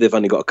team. I know they've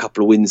only got a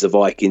couple of wins, the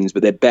Vikings,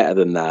 but they're better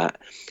than that.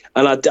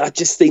 And I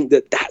just think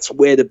that that's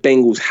where the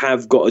Bengals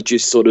have got to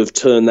just sort of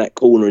turn that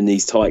corner in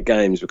these tight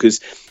games, because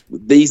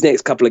these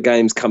next couple of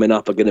games coming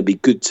up are going to be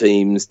good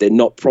teams. They're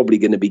not probably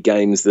going to be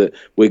games that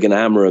we're going to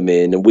hammer them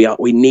in. And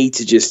we need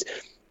to just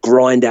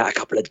grind out a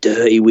couple of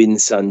dirty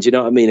wins, son. Do you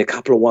know what I mean? A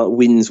couple of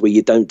wins where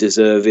you don't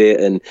deserve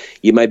it, and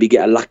you maybe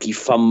get a lucky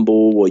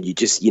fumble, or you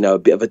just, a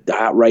bit of an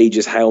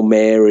outrageous Hail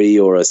Mary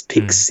or a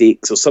pick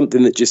six or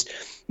something that just,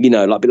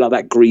 like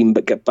that Green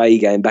Bay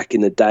game back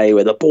in the day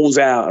where the ball's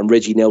out and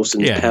Reggie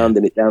Nelson's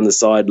pounding it down the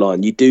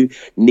sideline. You do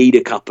need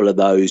a couple of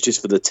those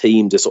just for the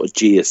team to sort of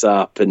G us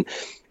up. And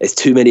there's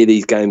too many of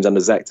these games under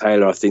Zach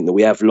Taylor, I think, that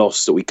we have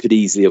lost that we could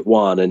easily have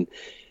won. And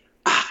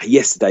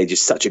yesterday,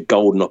 just such a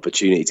golden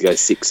opportunity to go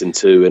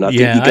 6-2, and I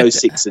think you go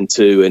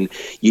 6-2, and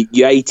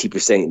you're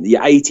 80%.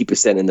 You're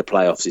 80% in the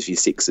playoffs if you're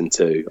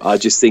 6-2. I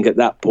just think at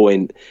that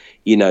point,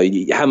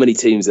 how many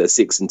teams that are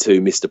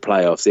 6-2 miss the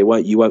playoffs?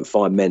 You won't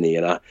find many,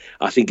 and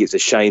I think it's a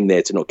shame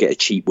there to not get a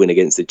cheap win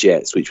against the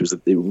Jets, which was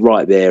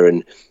right there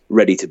and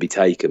ready to be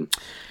taken.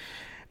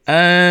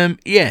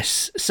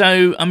 Yes.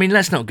 So I mean,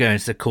 let's not go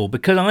into the call,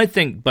 because I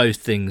think both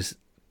things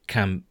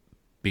can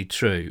be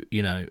true.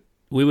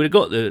 We would have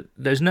got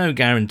there's no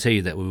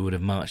guarantee that we would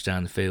have marched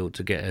down the field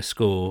to get a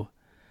score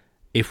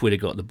if we'd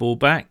have got the ball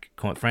back,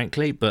 quite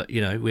frankly. But,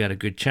 we had a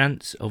good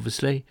chance,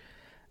 obviously.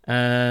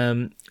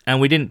 And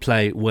we didn't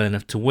play well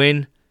enough to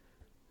win.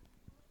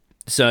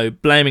 So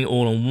blaming it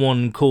all on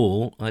one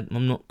call,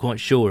 I'm not quite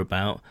sure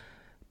about.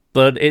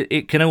 But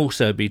it can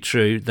also be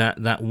true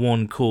that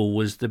one call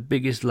was the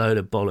biggest load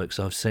of bollocks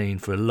I've seen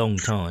for a long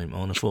time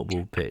on a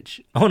football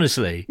pitch.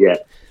 Honestly.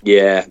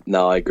 Yeah.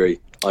 No, I agree.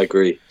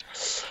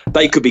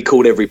 They could be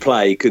called every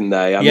play, couldn't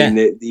they? I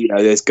mean,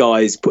 there's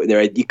guys putting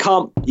their head. You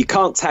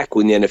can't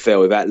tackle in the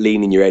NFL without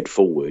leaning your head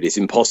forward. It's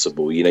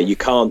impossible. You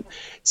can't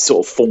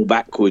sort of fall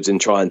backwards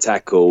and try and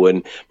tackle.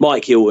 And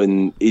Mike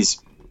Hilton his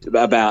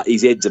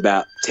head's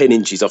about 10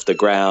 inches off the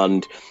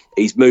ground.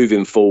 He's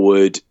moving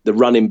forward. The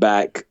running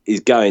back is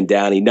going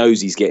down. He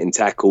knows he's getting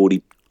tackled.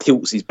 He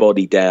tilts his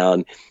body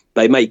down.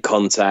 They make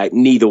contact.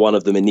 Neither one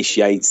of them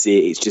initiates it.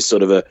 It's just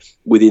sort of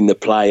within the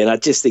play. And I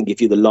just think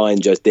if you're the line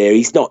judge there,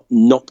 he's not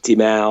knocked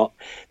him out.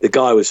 The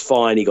guy was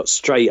fine. He got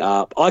straight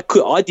up. I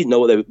didn't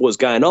know what was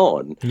going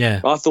on. Yeah.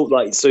 I thought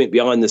like something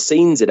behind the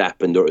scenes had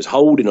happened, or it was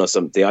holding or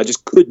something. I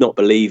just could not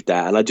believe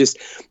that. And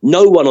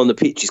no one on the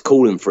pitch is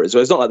calling for it. So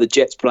it's not like the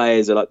Jets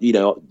players are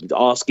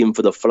asking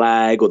for the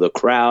flag or the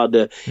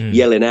crowd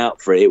yelling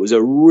out for it. It was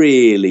a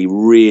really,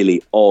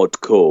 really odd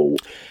call.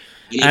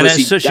 And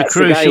it's such a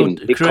crucial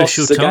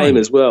time game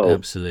as well.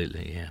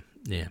 Absolutely, yeah.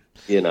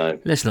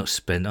 Let's not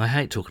spend. I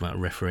hate talking about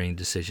refereeing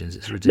decisions.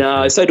 It's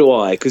ridiculous. No, so do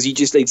I, because you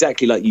just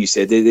exactly like you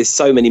said. There's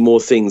so many more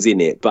things in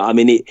it. But I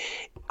mean,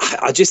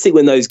 I just think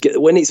when it's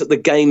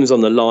the game's on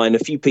the line, a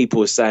few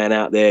people are saying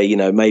out there,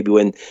 maybe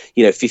when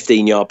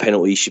 15-yard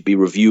penalties should be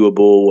reviewable,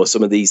 or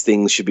some of these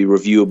things should be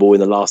reviewable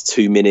in the last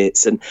 2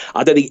 minutes. And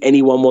I don't think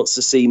anyone wants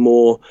to see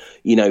more,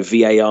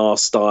 VAR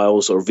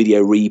styles or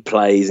video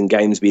replays and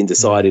games being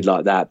decided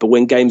like that. But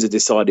when games are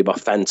decided by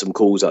phantom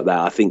calls like that,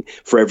 I think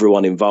for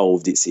everyone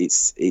involved,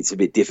 it's a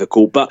bit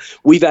difficult. But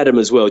we've had them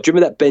as well. Do you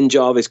remember that Ben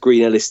Jarvis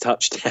Green Ellis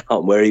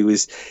touchdown where he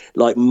was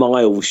like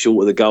miles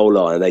short of the goal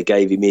line? They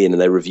gave him in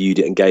and they reviewed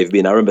it and gave him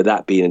in. I remember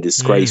that being a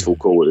disgraceful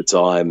call at the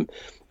time,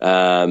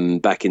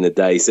 back in the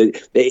day. So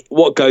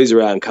what goes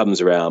around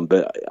comes around.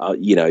 But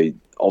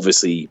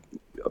obviously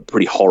a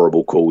pretty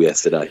horrible call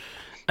yesterday.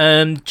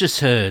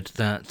 Just heard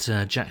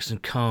that Jackson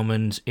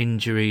Carman's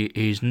injury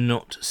is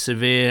not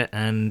severe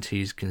and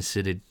he's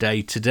considered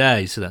day to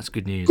day, so that's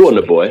good news. Go on,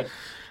 the boy.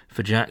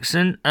 For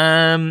Jackson.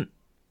 A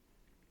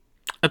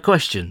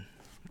question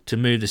to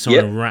move this on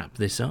and wrap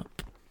this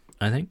up,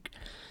 I think.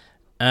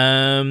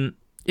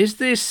 Is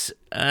this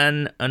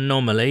an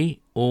anomaly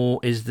or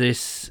is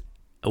this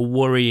a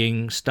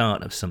worrying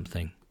start of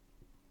something?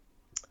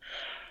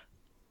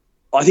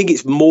 I think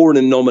it's more an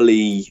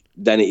anomaly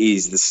than it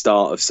is the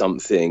start of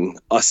something.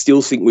 I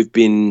still think we've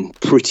been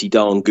pretty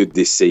darn good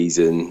this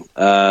season.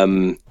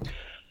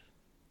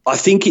 I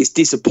think it's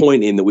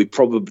disappointing that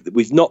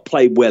we've not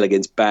played well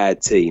against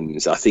bad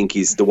teams, I think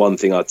is the one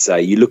thing I'd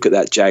say. You look at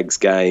that Jags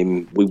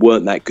game, we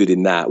weren't that good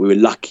in that. We were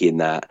lucky in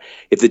that.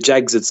 If the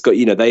Jags had scored,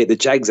 the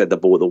Jags had the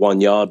ball at the 1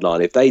 yard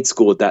line. If they'd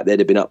scored that, they'd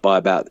have been up by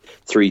about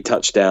 3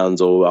 touchdowns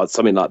or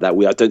something like that.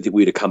 I don't think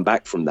we'd have come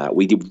back from that.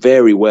 We did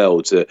very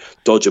well to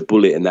dodge a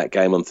bullet in that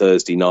game on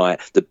Thursday night.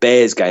 The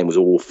Bears game was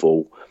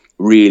awful,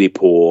 really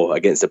poor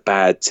against a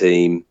bad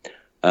team.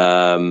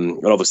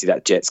 And obviously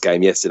that Jets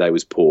game yesterday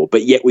was poor,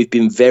 but yet we've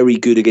been very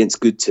good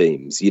against good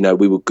teams.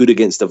 We were good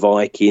against the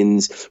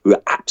Vikings. We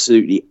were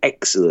absolutely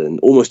excellent,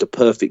 almost a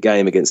perfect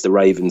game against the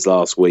Ravens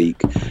last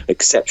week.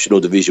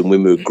 Exceptional division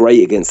win. We were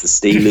great against the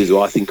Steelers,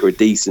 who I think are a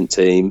decent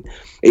team.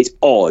 It's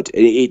odd.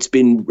 It's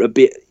been a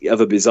bit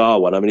of a bizarre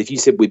one. I mean, if you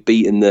said we'd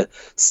beaten the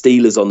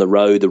Steelers on the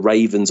road, the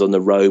Ravens on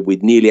the road,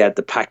 we'd nearly had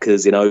the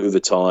Packers in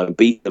overtime,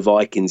 beat the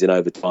Vikings in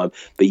overtime,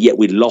 but yet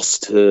we'd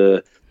lost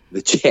to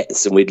the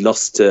Jets and we'd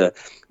lost to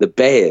the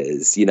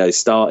Bears,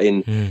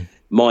 starting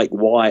Mike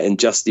White and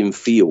Justin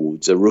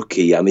Fields, a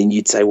rookie. I mean,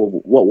 you'd say,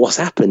 well, what's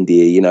happened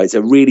here? It's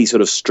a really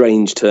sort of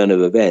strange turn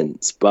of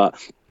events. But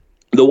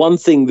the one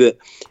thing that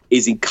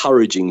is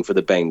encouraging for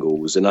the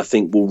Bengals, and I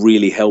think will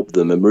really help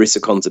them, and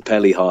Marissa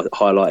Contepelli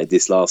highlighted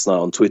this last night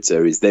on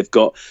Twitter, is they've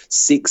got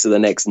 6 of the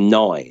next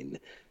 9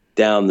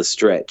 down the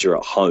stretch are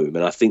at home,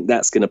 and I think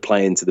that's going to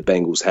play into the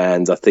Bengals'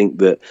 hands. I think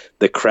that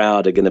the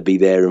crowd are going to be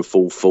there in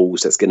full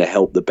force. That's going to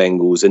help the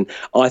Bengals, and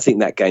I think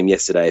that game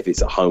yesterday, if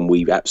it's at home,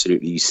 we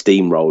absolutely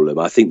steamroll them.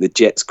 I think the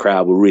Jets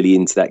crowd were really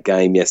into that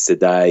game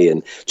yesterday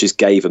and just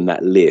gave them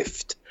that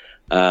lift.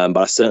 But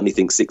I certainly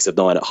think 6 of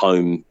 9 at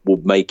home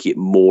will make it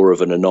more of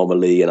an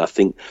anomaly, and I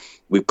think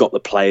we've got the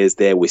players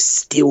there. We're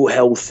still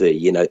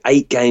healthy.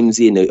 8 games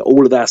in,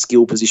 all of our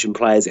skill position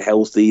players are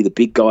healthy. The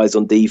big guys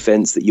on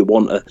defense that you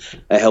want are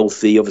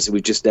healthy. Obviously,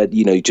 we've just had,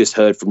 just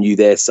heard from you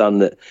there, son,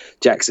 that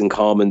Jackson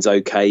Carman's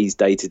okay. He's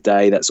day to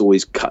day. That's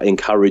always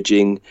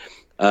encouraging.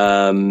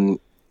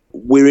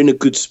 We're in a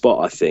good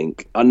spot, I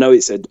think. I know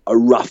it's a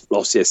rough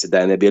loss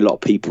yesterday, and there'll be a lot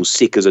of people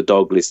sick as a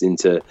dog listening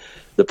to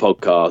the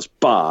podcast,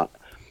 but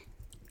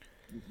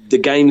the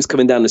games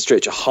coming down the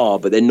stretch are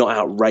hard, but they're not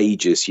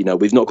outrageous. You know,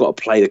 we've not got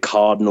to play the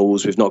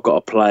Cardinals. We've not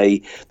got to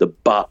play the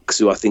Bucks,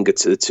 who I think are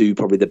the two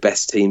probably the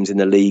best teams in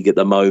the league at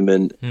the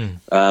moment. We've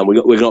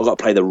not got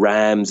to play the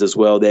Rams as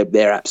well.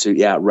 They're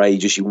absolutely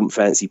outrageous. You wouldn't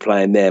fancy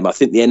playing them. I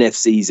think the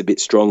NFC is a bit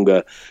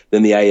stronger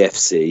than the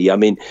AFC. I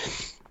mean,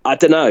 I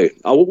don't know.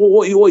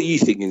 What are you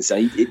thinking,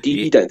 Sam?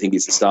 You don't think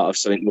it's the start of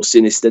something more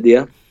sinister, do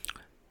you?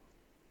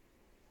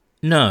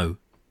 No,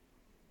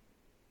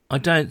 I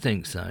don't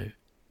think so.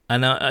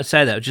 And I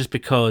say that just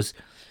because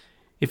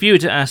if you were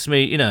to ask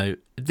me, you know,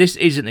 this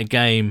isn't a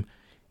game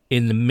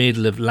in the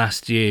middle of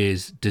last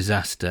year's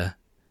disaster.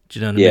 Do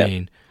you know what I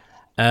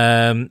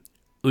mean?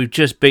 We've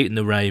just beaten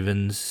the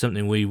Ravens,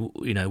 something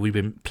we've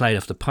been played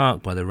off the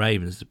park by the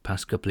Ravens the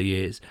past couple of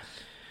years.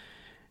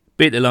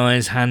 Beat the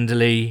Lions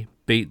handily,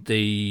 beat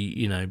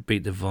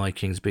the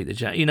Vikings, beat the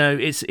Jags. You know,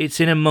 it's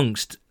in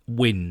amongst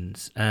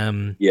wins.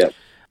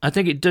 I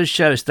think it does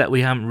show us that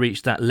we haven't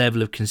reached that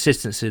level of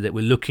consistency that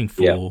we're looking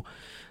for.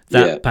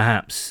 That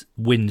perhaps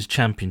wins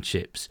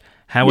championships.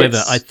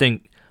 However, I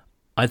think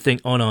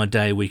on our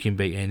day we can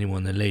beat anyone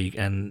in the league,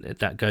 and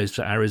that goes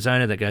for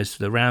Arizona, that goes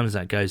for the Rams,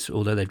 that goes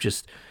although they've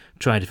just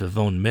traded for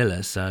Von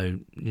Miller, so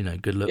you know,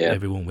 good luck to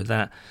everyone with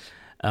that.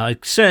 I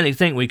certainly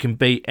think we can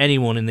beat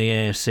anyone in the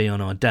AFC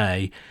on our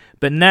day,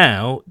 but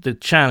now the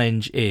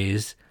challenge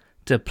is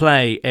to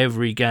play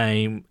every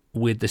game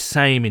with the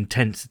same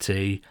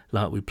intensity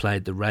like we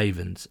played the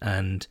Ravens,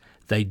 and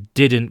they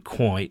didn't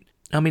quite.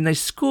 I mean, they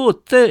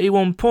scored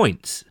 31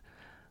 points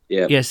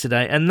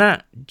yesterday, and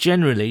that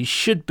generally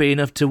should be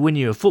enough to win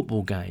you a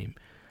football game.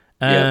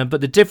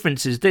 But the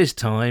difference is this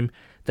time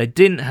they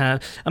didn't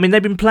have... I mean,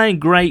 they've been playing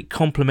great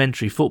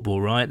complementary football,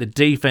 right? The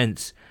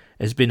defence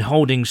has been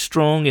holding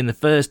strong in the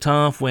first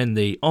half when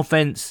the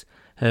offence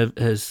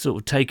has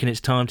sort of taken its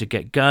time to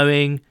get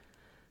going.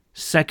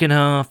 Second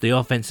half, the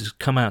offence has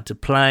come out to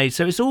play.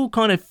 So it's all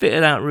kind of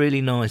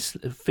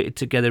fitted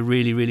together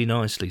really, really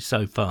nicely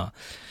so far.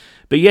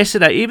 But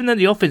yesterday, even though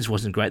the offense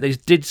wasn't great, they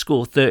did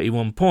score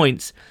 31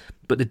 points.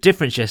 But the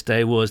difference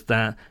yesterday was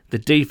that the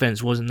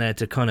defense wasn't there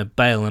to kind of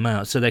bail them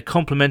out. So their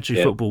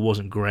complementary football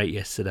wasn't great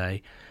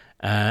yesterday.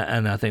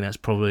 And I think that's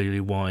probably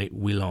why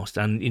we lost.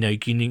 And, you know, you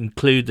can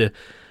include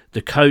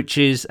the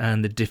coaches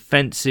and the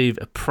defensive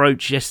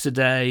approach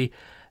yesterday.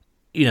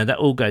 You know, that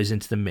all goes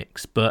into the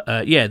mix. But,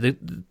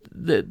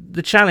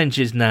 the challenge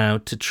is now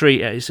to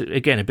treat, it's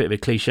again a bit of a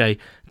cliche,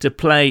 to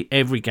play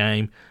every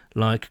game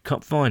like a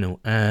cup final.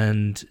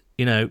 And...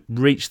 you know,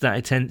 reach that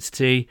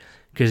intensity,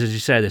 because as you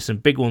say, there's some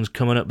big ones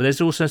coming up, but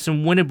there's also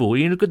some winnable.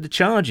 You look at the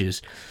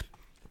Chargers.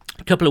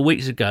 A couple of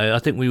weeks ago, I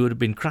think we would have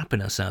been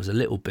crapping ourselves a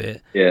little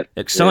bit.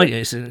 Exciting.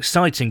 It's an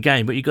exciting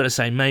game, but you've got to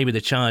say maybe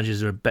the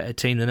Chargers are a better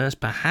team than us,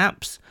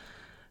 perhaps.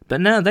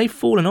 But now they've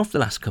fallen off the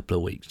last couple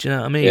of weeks. Do you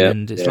know what I mean?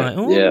 And it's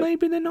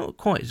maybe they're not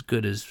quite as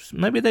good as...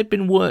 maybe they've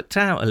been worked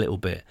out a little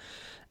bit.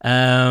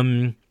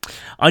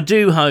 I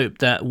do hope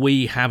that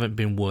we haven't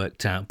been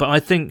worked out, but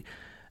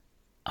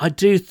I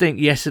do think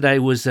yesterday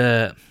was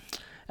a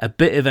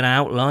bit of an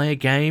outlier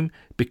game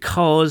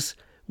because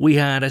we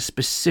had a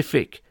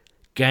specific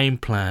game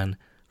plan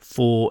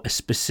for a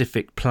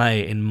specific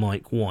player in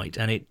Mike White,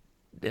 and it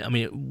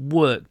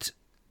worked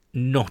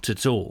not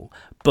at all.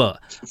 But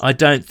I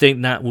don't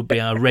think that would be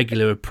our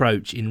regular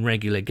approach in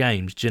regular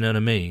games. Do you know what I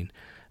mean?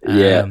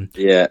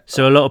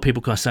 So a lot of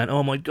people kind of saying,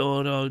 "Oh my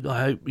God,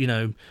 I hope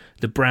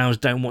the Browns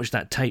don't watch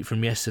that tape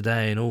from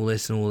yesterday and all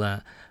this and all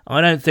that." I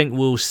don't think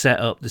we'll set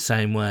up the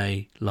same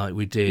way like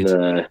we did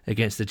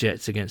against the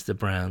Jets, against the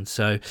Browns.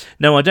 So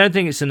no, I don't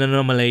think it's an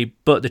anomaly.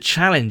 But the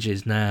challenge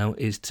is now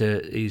is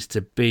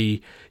to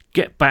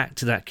get back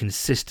to that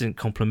consistent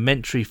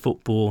complementary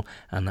football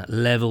and that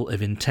level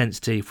of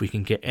intensity. If we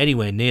can get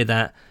anywhere near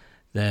that,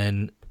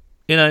 then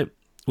we're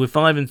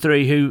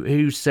 5-3.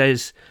 Who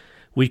says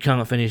we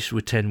can't finish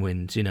with 10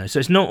 wins? So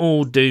it's not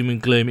all doom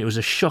and gloom. It was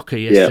a shocker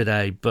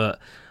yesterday, but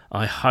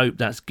I hope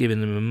that's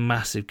given them a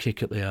massive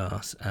kick up the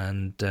arse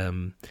and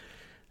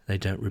they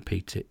don't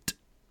repeat it.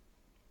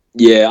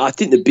 Yeah, I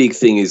think the big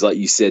thing is, like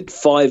you said,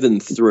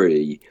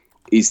 5-3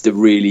 is the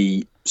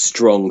really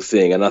strong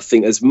thing. And I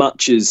think as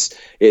much as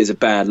it is a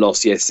bad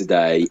loss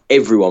yesterday,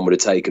 everyone would have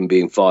taken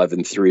being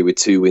 5-3 with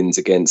 2 wins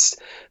against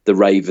the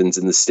Ravens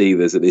and the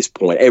Steelers at this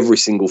point. Every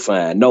single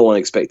fan. No one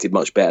expected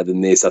much better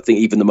than this. I think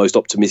even the most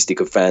optimistic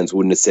of fans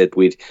wouldn't have said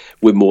we'd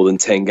win more than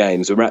 10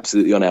 games. We're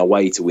absolutely on our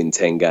way to win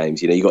 10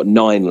 games. You got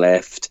 9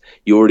 left.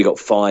 You already got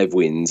 5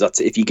 wins.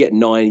 If you get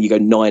 9, you go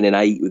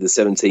 9-8 with a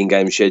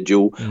 17-game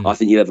schedule. I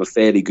think you'll have a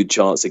fairly good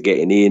chance of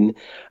getting in.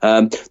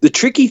 The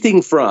tricky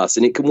thing for us,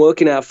 and it can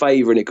work in our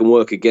favour and it can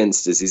work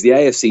against us, is the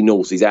AFC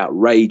North is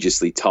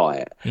outrageously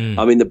tight.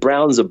 I mean, the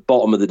Browns are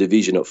bottom of the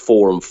division at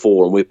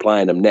 4-4, and we're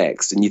playing them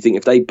next. And you think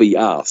if they beat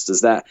us,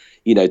 does that,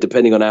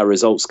 depending on our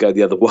results go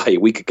the other way,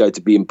 we could go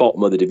to being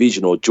bottom of the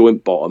division or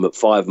joint bottom at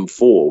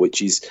 5-4,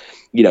 which is,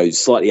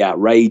 slightly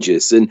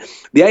outrageous. And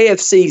the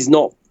AFC is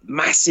not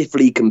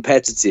massively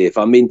competitive.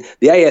 I mean,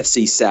 the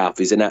AFC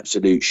South is an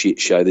absolute shit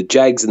show. The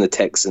Jags and the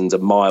Texans are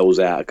miles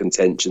out of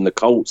contention. The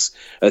Colts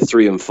are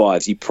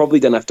 3-5. So you probably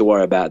don't have to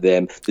worry about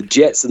them. The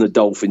Jets and the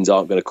Dolphins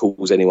aren't going to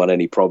cause anyone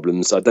any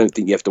problems, so I don't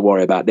think you have to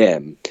worry about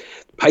them.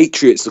 The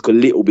Patriots look a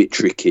little bit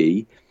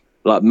tricky.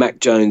 Like Mac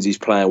Jones is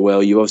playing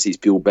well. It's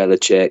Bill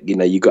Belichick.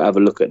 You've got to have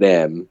a look at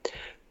them.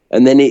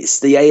 And then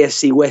it's the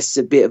AFC West's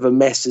a bit of a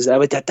mess. I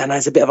don't know,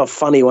 it's a bit of a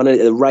funny one.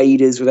 The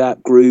Raiders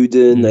without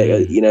Gruden,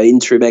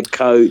 interim head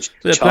coach.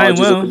 They're Chargers playing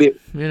well, look a bit,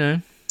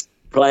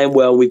 playing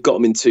well. We've got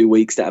them in 2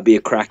 weeks. That'll be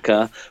a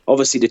cracker.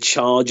 Obviously, the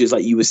Chargers,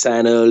 like you were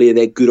saying earlier,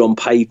 they're good on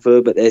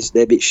paper, but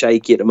they're a bit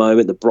shaky at the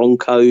moment. The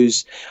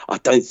Broncos, I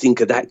don't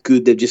think are that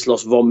good. They've just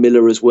lost Von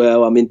Miller as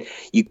well. I mean,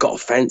 you've got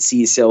to fancy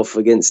yourself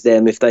against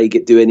them if they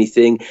do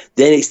anything.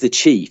 Then it's the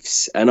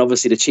Chiefs, and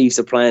obviously the Chiefs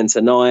are playing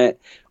tonight.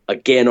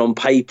 Again, on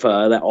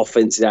paper, that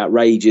offense is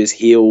outrageous.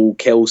 Hill,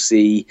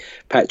 Kelsey,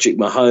 Patrick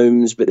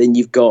Mahomes. But then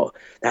you've got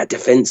that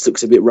defense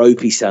looks a bit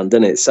ropey, son,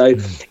 doesn't it? So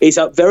it's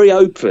very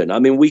open. I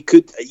mean, we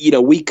could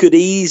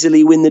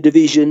easily win the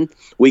division.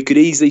 We could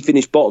easily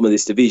finish bottom of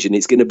this division.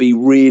 It's going to be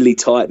really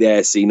tight, the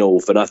AFC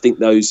North. And I think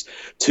those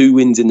 2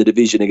 wins in the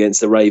division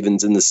against the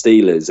Ravens and the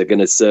Steelers are going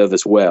to serve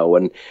us well.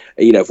 And,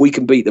 if we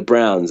can beat the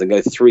Browns and go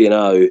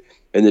 3-0,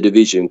 in the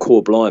division,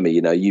 core blimey,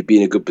 you'd be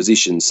in a good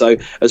position. So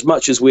as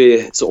much as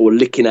we're sort of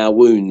licking our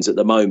wounds at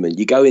the moment,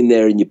 you go in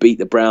there and you beat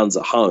the Browns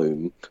at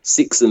home,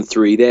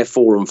 6-3, they're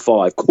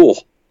 4-5. Core.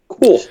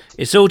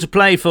 It's all to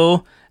play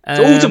for. It's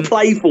all to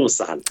play for,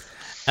 son.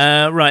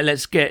 Right,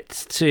 let's get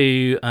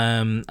to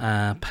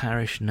our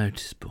parish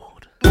notice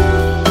board.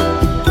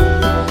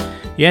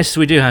 Yes,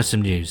 we do have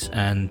some news,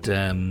 and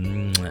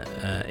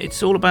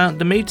it's all about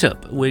the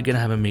meetup. We're going to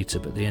have a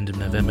meetup at the end of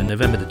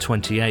November the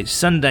 28th,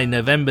 Sunday,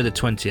 November the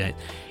 28th,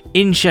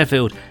 in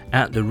Sheffield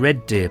at the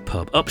Red Deer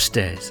pub,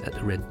 upstairs at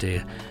the Red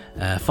Deer.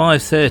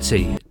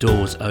 5:30,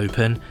 doors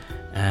open,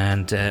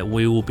 and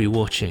we will be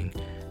watching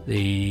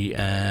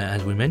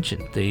as we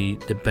mentioned, the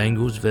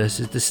Bengals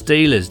versus the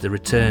Steelers, the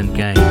return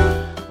game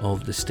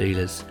of the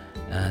Steelers,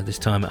 this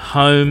time at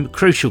home.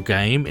 Crucial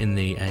game in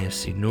the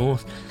AFC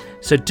North.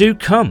 So do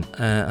come.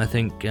 I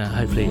think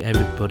hopefully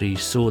everybody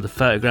saw the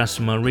photographs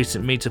from our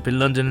recent meetup in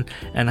London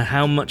and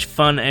how much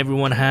fun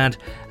everyone had.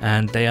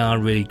 And they are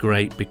really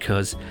great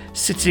because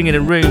sitting in a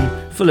room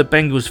full of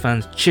Bengals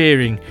fans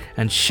cheering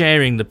and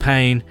sharing the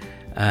pain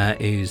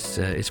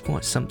is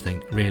quite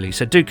something, really.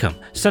 So do come.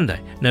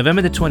 Sunday,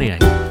 November the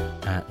 28th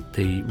at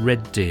the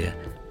Red Deer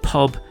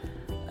pub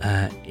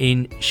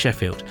in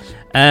Sheffield.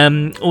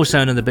 Also,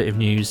 another bit of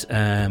news.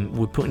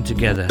 We're putting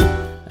together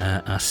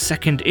our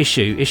second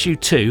issue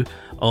 2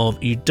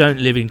 of You Don't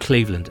Live in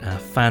Cleveland, our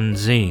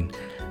fanzine,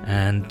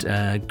 and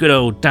good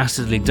old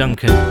Dastardly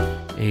Duncan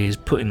is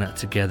putting that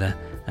together,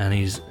 and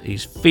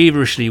he's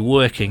feverishly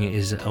working at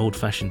his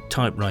old-fashioned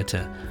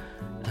typewriter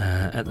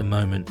at the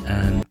moment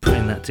and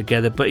putting that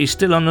together, but he's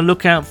still on the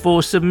lookout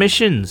for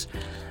submissions,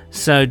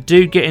 so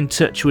do get in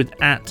touch with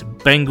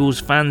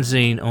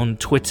 @BengalsFanzine on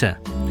Twitter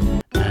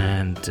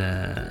and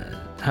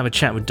have a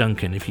chat with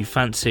Duncan if you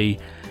fancy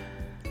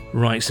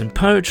write some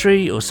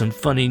poetry or some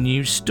funny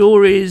news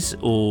stories,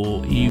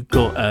 or you've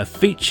got a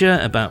feature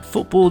about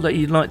football that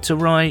you'd like to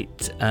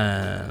write.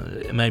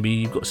 Maybe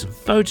you've got some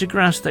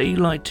photographs that you'd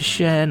like to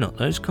share, not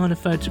those kind of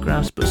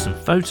photographs, but some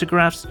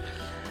photographs.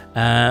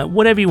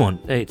 Whatever you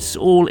want, it's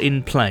all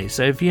in play.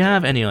 So if you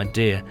have any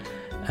ideas,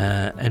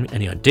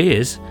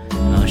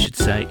 I should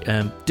say,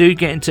 do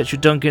get in touch with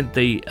Duncan.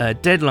 The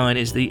deadline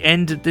is the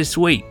end of this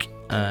week,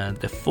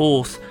 the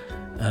 4th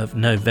of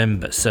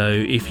November. So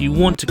if you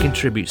want to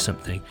contribute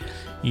something,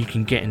 you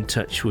can get in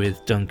touch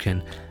with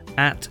Duncan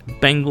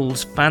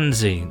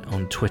 @BengalsFanzine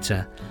on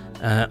Twitter,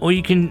 or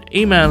you can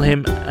email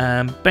him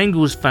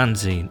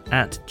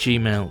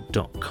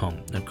bengalsfanzine@gmail.com.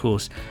 Of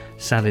course,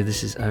 sadly,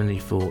 this is only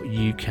for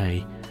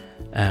UK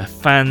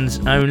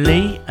fans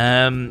only,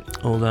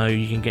 although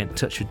you can get in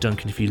touch with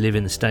Duncan if you live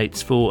in the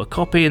States for a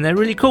copy, and they're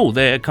really cool.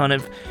 They're kind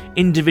of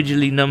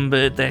individually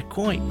numbered, they're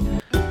quite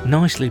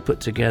nicely put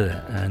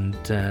together, and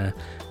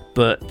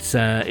but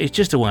it's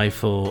just a way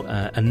for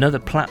another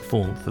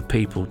platform for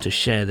people to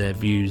share their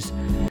views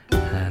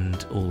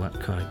and all that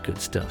kind of good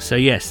stuff. So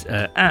yes,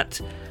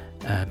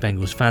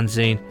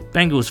 @BengalsFanzine,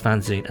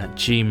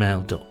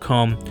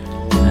 bengalsfanzine@gmail.com.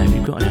 If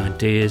you've got any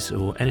ideas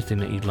or anything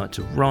that you'd like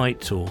to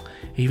write, or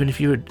even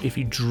if you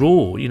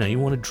draw, you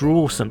want to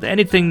draw something,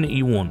 anything that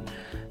you want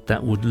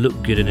that would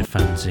look good in a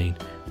fanzine,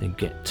 then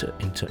get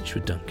in touch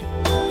with Duncan.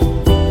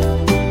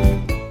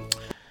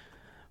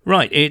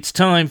 Right, it's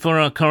time for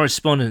our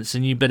correspondence,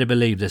 and you better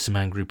believe there's some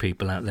angry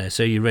people out there.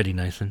 So you ready,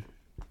 Nathan?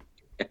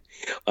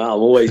 I'm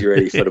always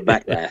ready for the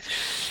backlash.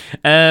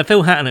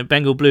 Phil Hatton at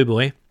Bengal Blue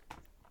Boy.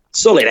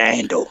 Solid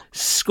handle.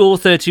 Score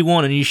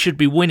 31, and you should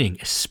be winning,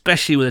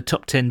 especially with a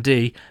top 10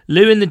 D.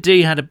 Lou in the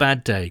D had a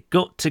bad day.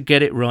 Got to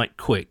get it right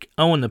quick.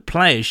 Oh, and the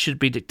players should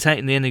be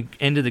dictating the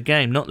end of the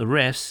game, not the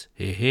refs.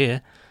 Hear,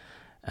 hear.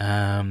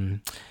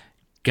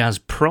 Gaz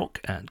Proc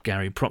at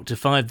Gary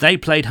Proctor5. They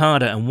played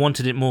harder and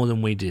wanted it more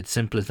than we did.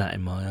 Simple as that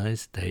in my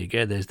eyes. There you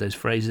go. There's those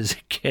phrases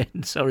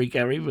again. Sorry,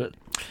 Gary, but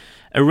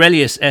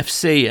Aurelius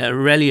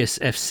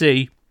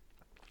FC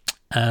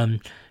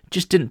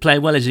just didn't play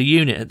well as a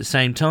unit at the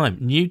same time.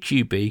 New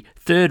QB,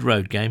 third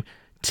road game,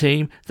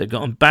 team that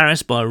got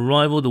embarrassed by a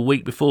rival the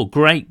week before.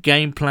 Great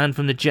game plan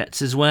from the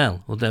Jets as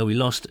well, although we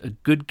lost a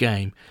good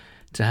game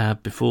to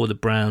have before the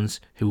Browns,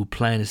 who will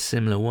play in a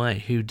similar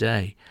way. Who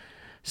day?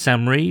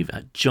 Sam Reeve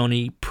at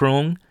Johnny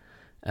Prong.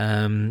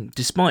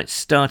 Despite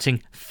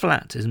starting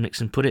flat, as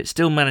Mixon put it,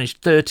 still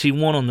managed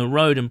 31 on the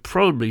road and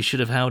probably should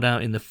have held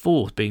out in the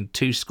fourth, being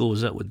 2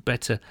 scores up with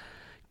better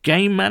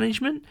game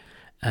management.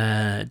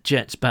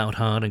 Jets battled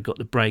hard and got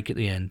the break at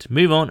the end.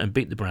 Move on and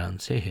beat the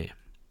Browns. Here.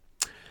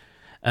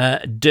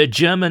 Der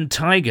German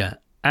Tiger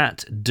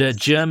at Der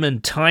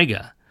German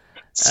Tiger.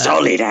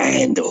 Solid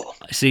handle.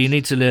 So you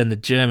need to learn the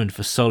German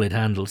for solid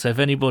handle. So if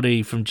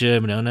anybody from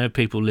Germany, I know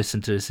people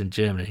listen to us in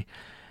Germany.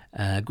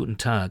 Guten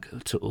Tag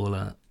to all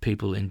our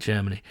people in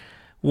Germany.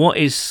 What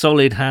is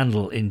solid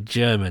handle in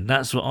German?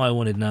 That's what I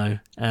want to know.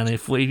 And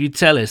if you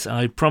tell us,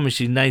 I promise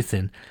you,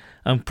 Nathan,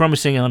 I'm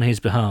promising on his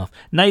behalf,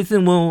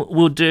 Nathan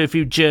will do a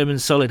few German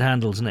solid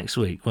handles next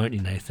week, won't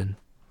you, Nathan?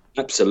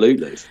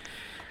 Absolutely.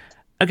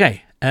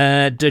 Okay.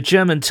 The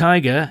German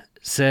Tiger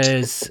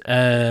says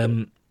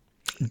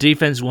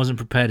defense wasn't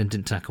prepared and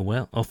didn't tackle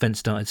well. Offense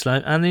started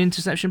slow and the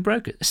interception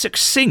broke it.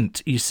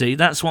 Succinct, you see.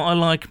 That's what I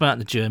like about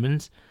the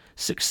Germans.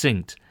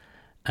 Succinct.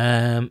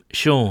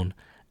 Sean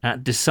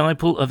at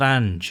Disciple of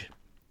Ange.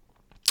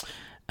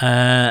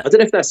 I don't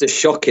know if that's a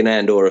shocking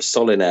hand or a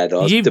solid hand.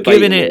 You've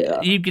given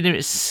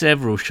it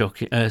several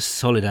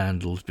solid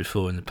handles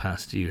before in the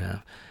past. You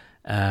have.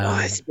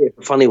 It's a bit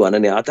of a funny one,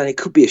 isn't it? I don't. It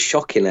could be a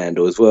shocking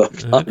handle as well.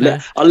 Okay.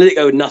 I'll let it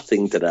go with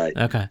nothing today.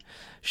 Okay.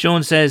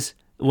 Sean says,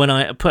 when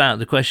I put out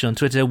the question on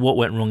Twitter, what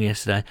went wrong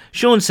yesterday?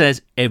 Sean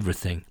says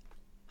everything.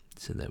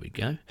 So there we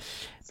go.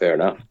 Fair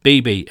enough.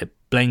 BB at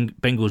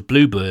Bengals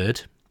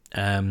Bluebird.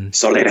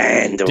 Solid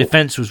handle.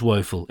 Defence was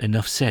woeful.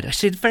 Enough said. I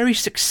said very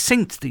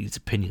succinct, these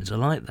opinions. I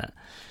like that.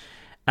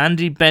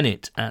 Andy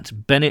Bennett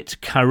at Bennett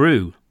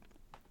Carew.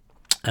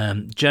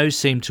 Joe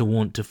seemed to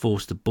want to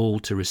force the ball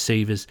to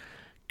receivers.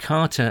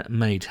 Carter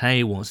made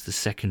hay once the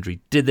secondary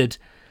dithered.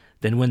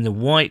 Then when the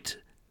white,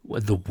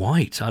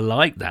 I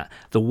like that.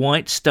 The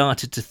white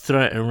started to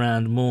throw it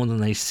around more than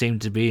they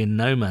seemed to be in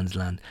no man's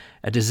land.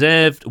 A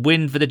deserved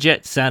win for the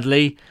Jets,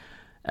 sadly.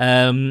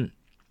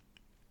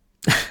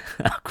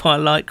 I quite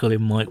like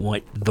calling Mike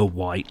White the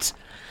White.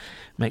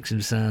 Makes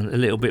him sound a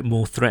little bit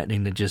more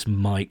threatening than just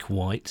Mike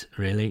White,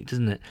 really,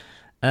 doesn't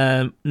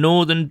it?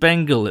 Northern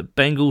Bengal at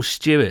Bengal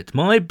Stewart.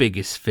 My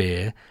biggest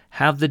fear,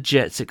 have the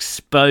Jets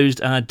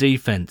exposed our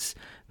defence?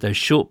 Those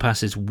short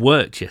passes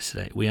worked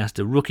yesterday. We asked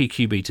a rookie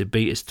QB to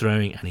beat us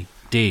throwing, and he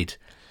did.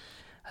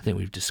 I think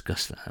we've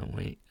discussed that, haven't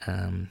we?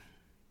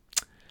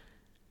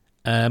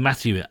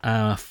 Matthew,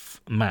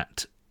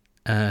 Matt.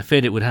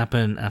 Feared it would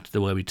happen after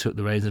the way we took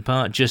the Ravens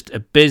apart. Just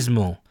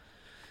abysmal.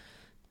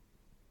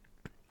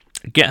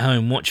 Get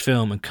home, watch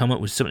film, and come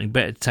up with something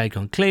better to take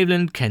on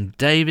Cleveland. Ken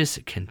Davis.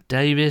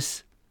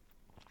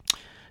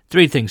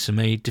 3 things for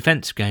me.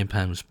 Defensive game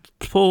plan was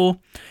poor.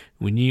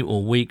 We knew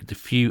all week the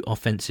few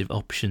offensive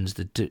options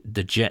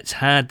the Jets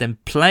had, then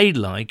played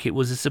like it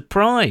was a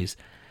surprise.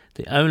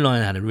 The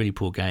O-line had a really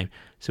poor game,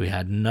 so we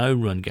had no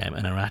run game,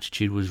 and our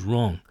attitude was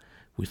wrong.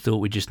 We thought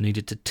we just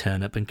needed to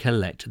turn up and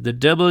collect the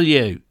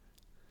W.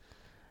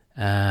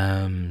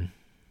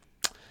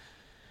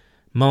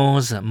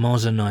 Mars at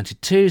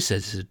Marza92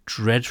 says it's a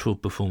dreadful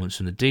performance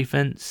from the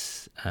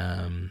defense.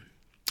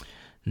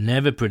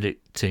 Never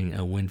predicting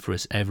a win for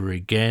us ever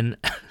again.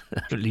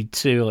 Only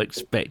 2 I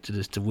expected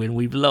us to win.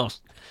 We've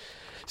lost.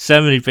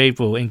 So many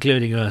people,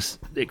 including us,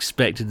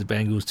 expected the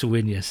Bengals to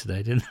win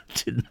yesterday, didn't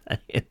they?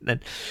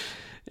 And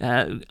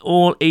then,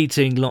 all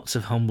eating lots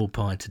of humble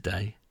pie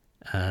today.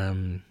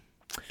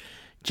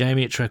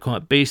 Jamie at Trek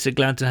White Beast, so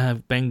glad to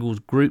have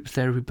Bengals group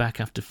therapy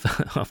back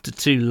after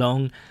too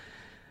long.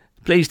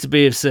 Pleased to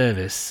be of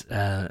service.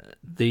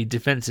 The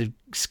defensive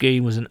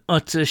scheme was an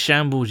utter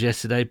shambles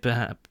yesterday.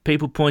 Perhaps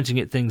people pointing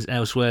at things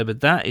elsewhere,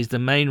 but that is the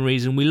main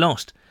reason we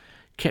lost.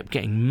 Kept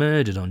getting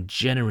murdered on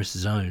generous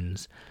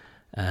zones.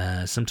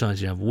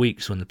 Sometimes you have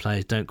weeks when the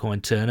players don't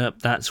quite turn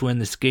up. That's when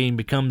the scheme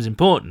becomes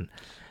important.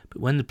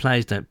 But when the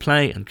players don't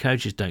play and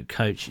coaches don't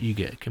coach, you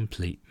get a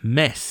complete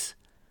mess.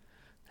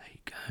 There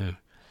you go.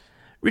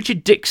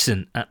 Richard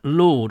Dixon at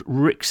Lord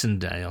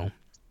Rixendale.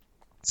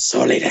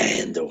 Solid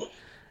handle.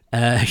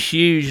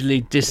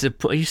 Hugely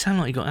disappointed. You sound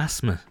like you got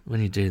asthma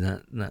when you do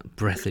that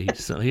breathy.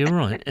 So are you all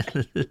right?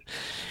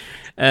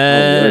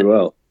 Very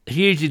well.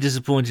 Hugely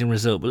disappointing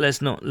result, but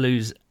let's not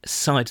lose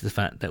sight of the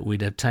fact that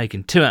we'd have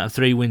taken 2 out of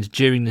 3 wins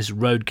during this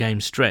road game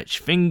stretch.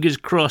 Fingers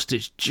crossed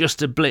it's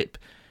just a blip.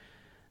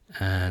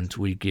 And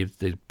we give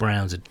the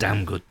Browns a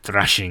damn good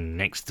thrashing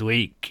next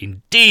week.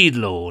 Indeed,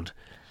 Lord.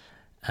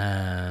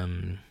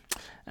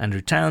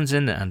 Andrew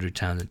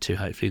Townsend 2.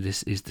 Hopefully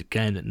this is the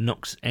game that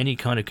knocks any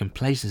kind of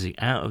complacency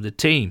out of the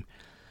team.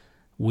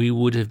 we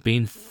would have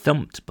been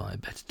thumped by a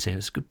better team.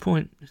 It's a good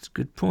point.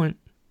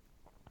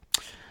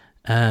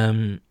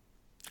 And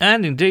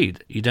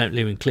indeed, you don't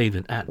live in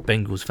Cleveland at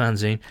Bengals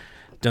fanzine.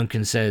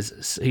 Duncan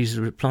says he's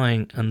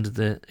replying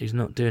he's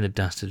not doing a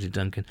dastardly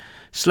Duncan.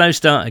 Slow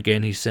start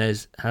again, he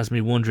says, has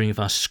me wondering if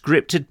our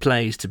scripted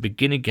plays to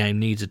begin a game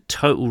needs a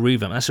total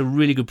revamp. That's a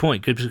really good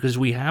point, because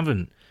we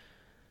haven't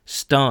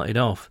started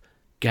off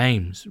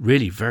games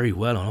really very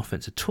well on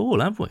offense at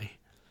all, have we?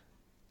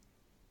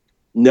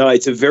 No,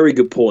 it's a very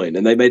good point.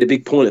 And they made a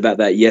big point about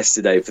that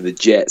yesterday for the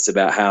Jets,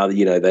 about how,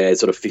 they had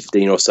sort of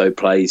 15 or so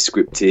plays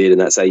scripted, and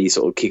that's how you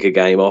sort of kick a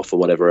game off or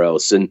whatever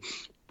else. And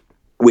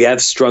we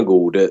have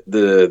struggled at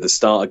the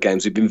start of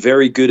games. We've been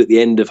very good at the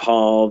end of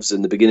halves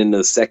and the beginning of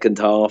the second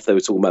half. They were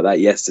talking about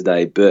that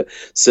yesterday. But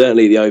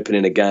certainly the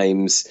opening of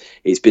games,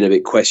 it's been a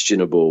bit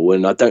questionable.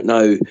 And I don't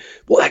know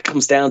what that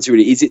comes down to,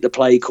 really. Is it the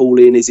play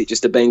calling? Is it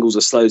just the Bengals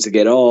are slow to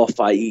get off?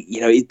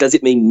 Does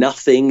it mean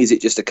nothing? Is it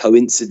just a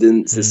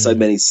coincidence? There's so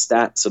many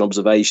stats and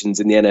observations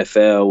in the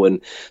NFL. And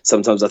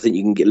sometimes I think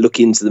you can look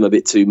into them a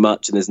bit too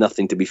much and there's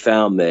nothing to be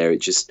found there.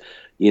 It just...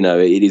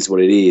 it is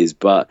what it is,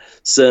 but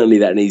certainly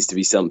that needs to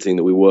be something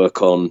that we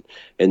work on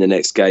in the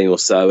next game or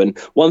so. And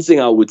one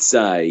thing I would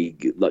say,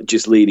 like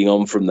just leading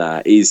on from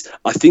that, is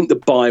I think the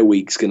bye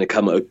week's going to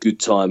come at a good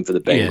time for the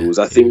Bengals.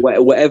 I think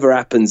whatever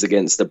happens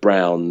against the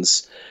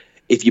Browns,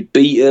 if you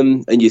beat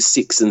them and you're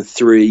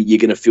 6-3, you're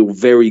going to feel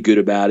very good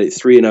about it.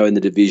 3-0 in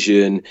the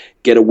division,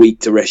 get a week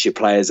to rest your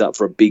players up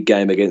for a big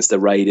game against the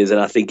Raiders. And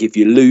I think if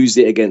you lose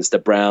it against the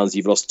Browns,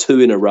 you've lost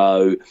 2 in a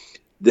row.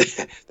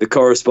 The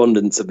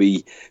correspondence will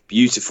be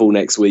beautiful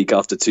next week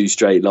after 2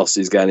 straight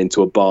losses going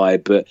into a bye.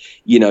 But,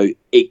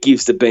 it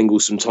gives the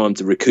Bengals some time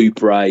to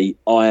recuperate,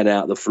 iron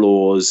out the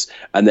flaws.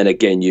 And then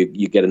again,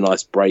 you get a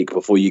nice break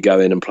before you go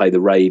in and play the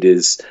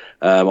Raiders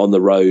on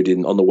the road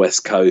on the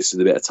West Coast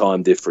with a bit of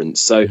time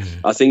difference. So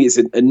I think it's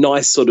a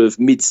nice sort of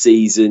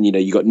mid-season.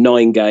 You got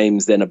 9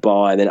 games, then a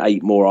bye, and then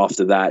 8 more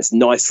after that. It's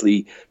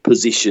nicely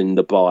positioned,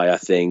 the bye, I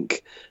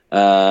think.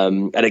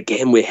 And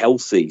again, we're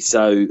healthy.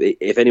 So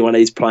if anyone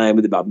is playing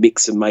with about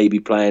Mixon, maybe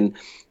playing,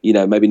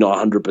 maybe not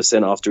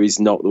 100% after his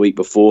knock the week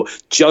before.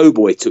 Joe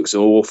Boy took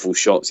some awful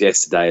shots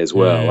yesterday as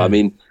well. I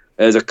mean,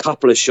 there's a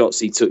couple of shots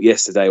he took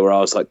yesterday where I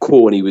was like,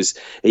 cool, and he was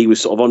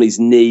sort of on his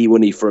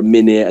knee for a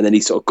minute, and then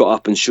he sort of got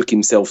up and shook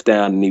himself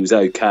down, and he was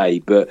okay.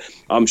 But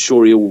I'm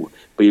sure he'll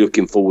be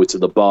looking forward to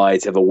the bye,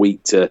 to have a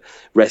week to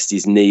rest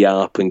his knee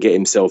up and get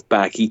himself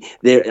back.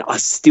 I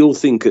still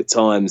think at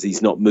times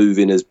he's not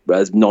moving as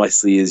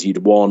nicely as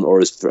you'd want,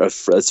 or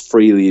as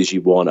freely as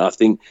you want. I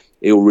think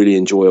he'll really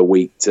enjoy a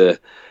week to,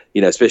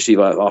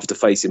 especially after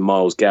facing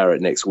Myles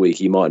Garrett next week,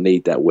 he might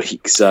need that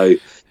week. So,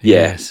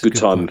 good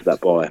time for that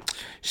bye.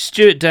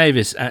 Stuart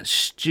Davis at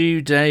Stu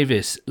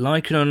Davis,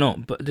 like it or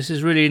not, but this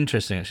is really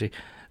interesting actually.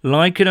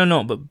 Like it or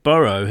not, but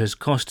Burrow has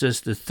cost us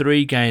the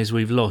 3 games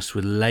we've lost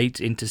with late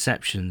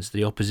interceptions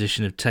the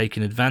opposition have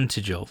taken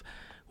advantage of.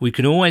 We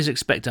can always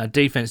expect our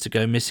defence to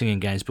go missing in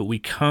games, but we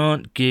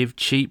can't give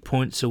cheap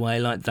points away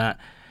like that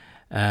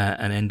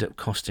and end up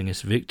costing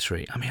us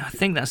victory. I mean, I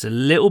think that's a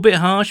little bit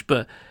harsh,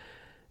 but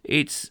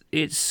it's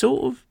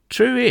sort of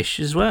true-ish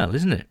as well,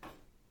 isn't it?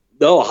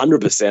 No,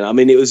 100%. I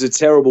mean, it was a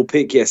terrible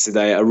pick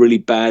yesterday at a really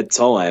bad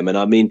time. And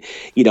I mean,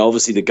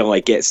 obviously the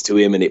guy gets to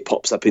him and it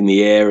pops up in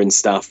the air and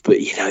stuff. But,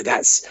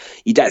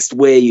 that's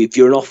where if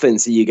you're an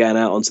offense and you're going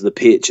out onto the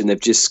pitch and they've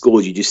just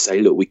scored, you just say,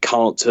 look, we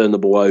can't turn the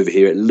ball over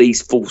here. At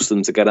least force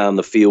them to go down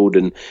the field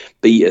and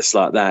beat us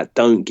like that.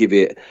 Don't give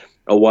it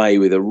away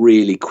with a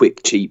really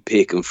quick, cheap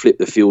pick and flip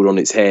the field on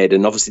its head.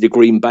 And obviously the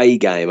Green Bay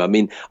game, I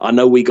mean, I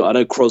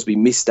know Crosby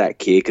missed that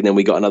kick and then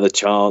we got another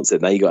chance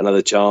and then he got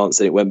another chance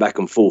and it went back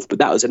and forth. But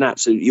that was an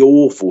absolutely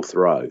awful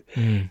throw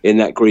in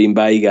that Green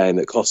Bay game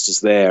that cost us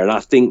there. And I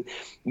think,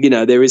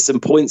 there is some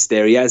points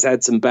there. He has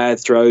had some bad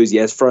throws. He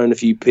has thrown a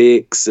few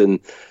picks and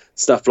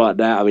stuff like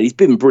that. I mean, he's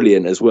been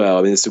brilliant as well.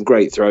 I mean, there's some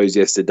great throws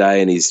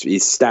yesterday and his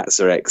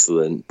stats are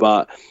excellent.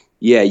 But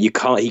yeah, he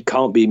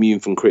can't be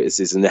immune from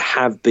criticism. There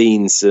have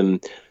been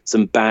some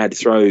bad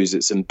throws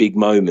at some big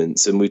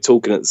moments, and we're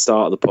talking at the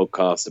start of the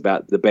podcast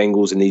about the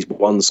Bengals and these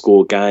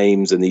 1-score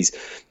games and these,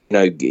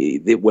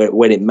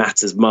 when it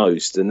matters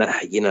most, and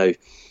that,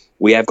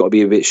 we have got to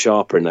be a bit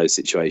sharper in those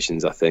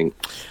situations, I think.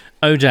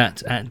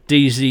 Odat at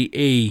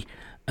DZE.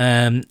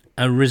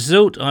 A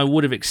result I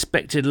would have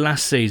expected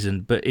last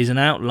season, but is an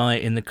outlier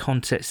in the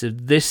context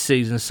of this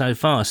season so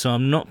far, so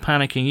I'm not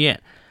panicking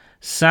yet.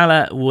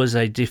 Salah was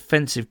a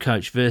defensive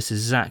coach versus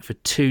Zach for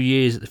 2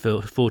 years at the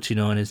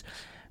 49ers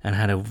and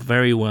had a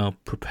very well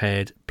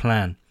prepared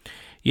plan.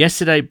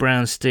 Yesterday,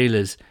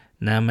 Browns-Steelers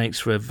now makes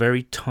for a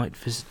very tight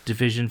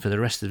division for the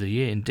rest of the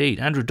year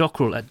indeed. Andrew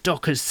Dockrell at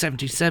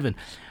Dockers77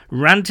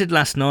 ranted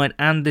last night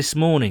and this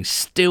morning,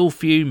 still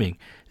fuming.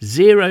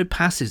 0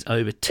 passes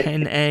over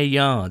 10 air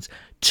yards,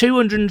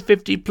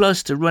 250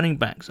 plus to running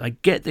backs. I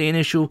get the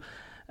initial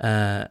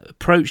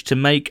approach to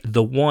make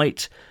the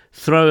white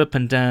throw up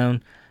and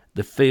down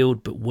the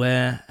field, but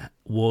where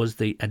was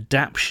the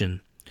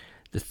adaptation?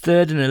 The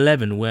 3rd and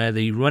 11 where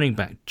the running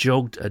back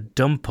jogged a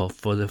dump off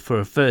for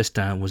a first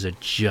down was a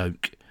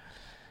joke.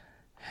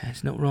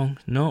 It's not wrong.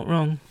 Not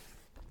wrong.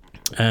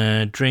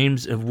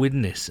 Dreams of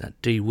Widnes at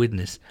D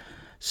Widnes.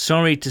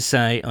 Sorry to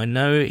say, I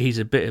know he's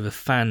a bit of a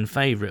fan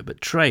favourite, but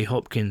Trey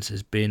Hopkins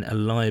has been a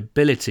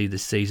liability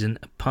this season,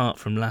 apart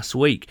from last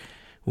week.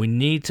 We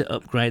need to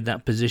upgrade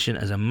that position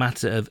as a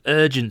matter of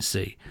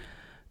urgency.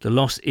 The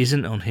loss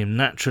isn't on him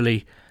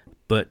naturally,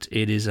 but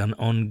it is an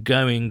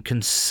ongoing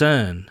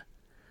concern.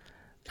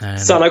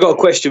 Son, I got a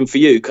question for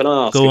you. Can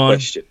I ask a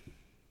question?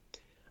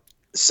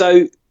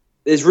 So,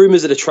 there's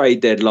rumours of a trade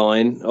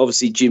deadline.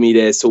 Obviously, Jimmy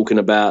there's talking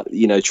about,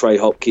 Trey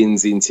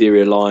Hopkins, the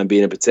interior line,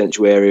 being a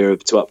potential area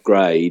to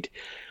upgrade.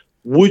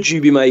 Would you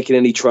be making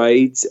any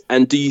trades?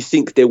 And do you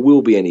think there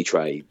will be any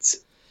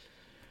trades?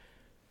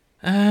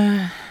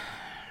 The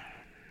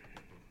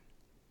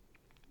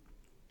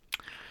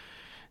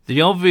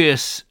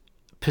obvious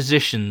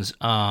positions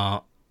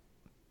are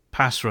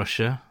pass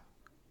rusher.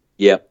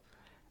 Yep.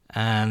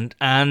 And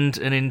an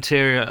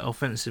interior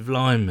offensive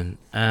lineman.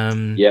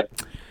 Yep.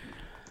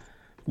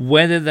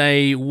 Whether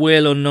they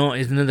will or not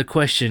is another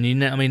question.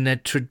 Their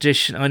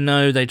tradition. I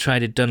know they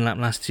traded Dunlap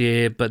last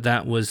year, but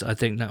I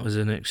think that was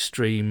an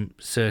extreme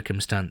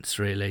circumstance.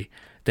 Really,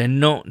 they're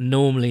not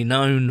normally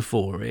known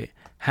for it.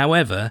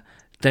 However,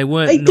 they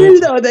weren't. They do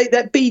though.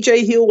 That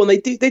BJ Hill one. They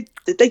do. They.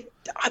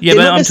 Yeah,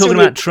 but I'm talking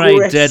about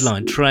trade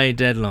deadline. Trade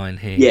deadline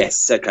here.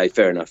 Yes. Okay.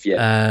 Fair enough.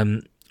 Yeah.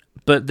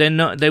 But they're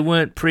not. They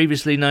weren't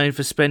previously known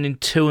for spending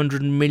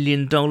 $200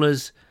 million.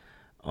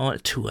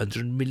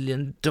 $200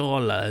 million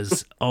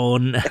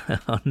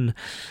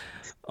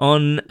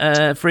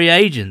on free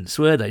agents,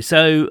 were they?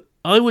 So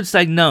I would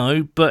say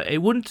no, but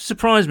it wouldn't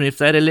surprise me if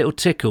they had a little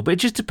tickle. But it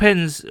just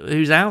depends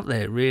who's out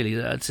there,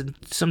 really.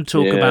 Some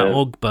talk about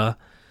Ogba.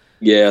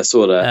 Yeah, I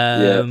saw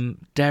that.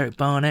 Derek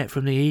Barnett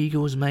from the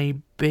Eagles,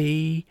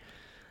 maybe.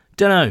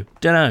 Don't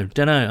know.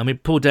 I mean,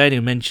 Paul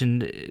Daniel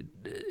mentioned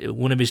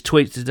one of his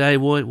tweets today.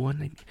 Why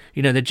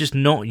they're just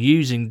not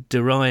using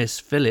Darius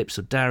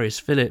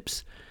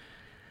Phillips.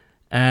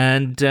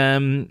 And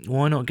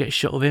why not get a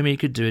shot of him? He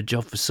could do a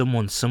job for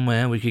someone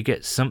somewhere. We could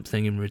get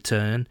something in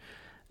return.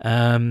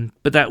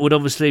 But that would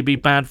obviously be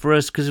bad for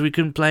us because we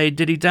couldn't play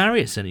Diddy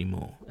Darius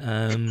anymore.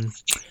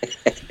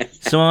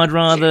 So I'd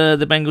rather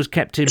the Bengals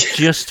kept him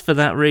just for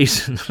that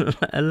reason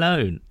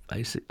alone,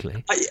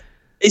 basically.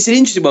 It's an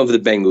interesting one for the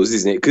Bengals,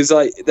 isn't it? Because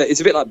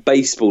it's a bit like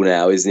baseball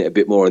now, isn't it? A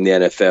bit more in the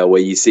NFL,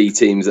 where you see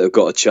teams that have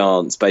got a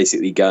chance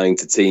basically going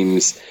to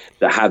teams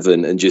that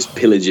haven't and just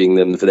pillaging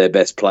them for their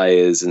best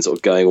players and sort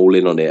of going all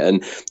in on it.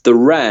 And the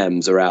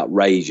Rams are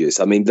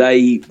outrageous. I mean,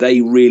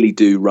 they really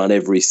do run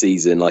every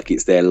season like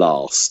it's their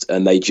last,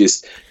 and they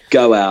just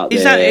go out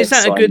there. Is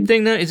that a good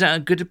thing, though? Is that a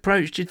good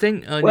approach, do you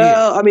think?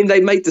 Well, I mean, they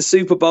made the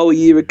Super Bowl a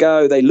year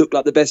ago. They look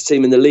like the best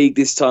team in the league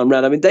this time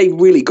round. I mean, they've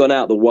really gone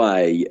out the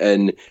way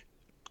and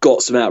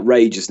got some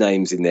outrageous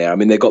names in there. I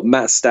mean, they got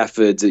Matt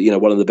Stafford,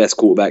 one of the best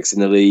quarterbacks in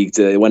the league.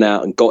 They went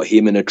out and got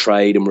him in a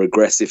trade and were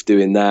aggressive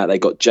doing that. They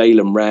got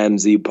Jalen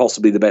Ramsey,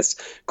 possibly the best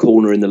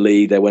corner in the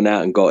league. They went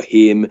out and got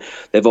him.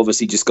 They've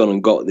obviously just gone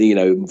and got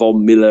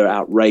Von Miller,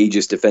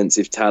 outrageous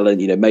defensive talent.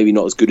 Maybe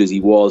not as good as he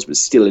was, but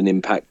still an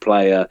impact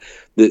player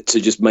to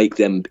just make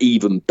them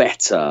even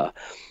better.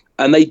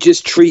 And they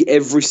just treat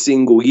every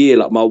single year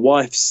like my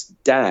wife's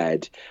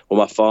dad, or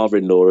my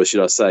father-in-law, or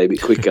should I say a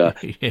bit quicker.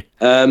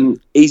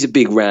 He's a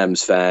big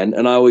Rams fan,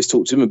 and I always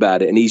talk to him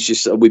about it.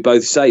 And we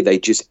both say they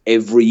just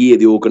every year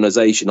the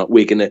organisation,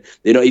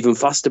 they're not even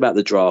fussed about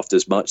the draft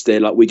as much.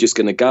 They're like, we're just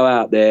going to go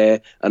out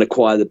there and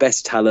acquire the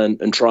best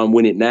talent and try and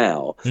win it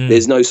now.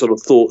 There's no sort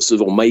of thoughts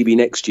of, maybe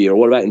next year, or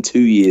what about in 2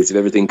 years if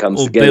everything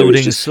comes together.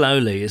 Building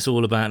slowly. It's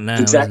all about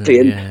now. Exactly,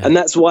 isn't it? And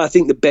that's why I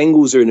think the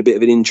Bengals are in a bit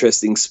of an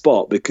interesting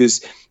spot,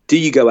 because do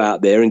you go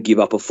out there and give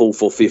up a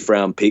 4th or 5th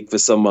round pick for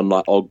someone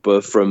like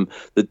Ogba from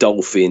the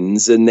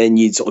Dolphins, and then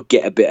you sort of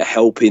get a bit of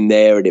help in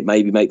there and it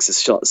maybe makes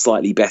us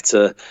slightly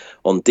better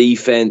on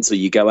defense, or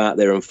you go out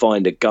there and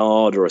find a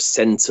guard or a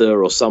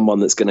center or someone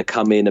that's going to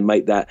come in and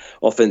make that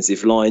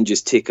offensive line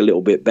just tick a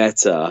little bit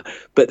better.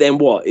 But then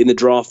what? In the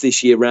draft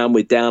this year round,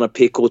 we're down a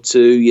pick or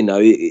two.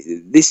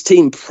 This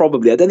team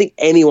probably, I don't think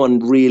anyone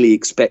really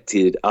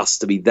expected us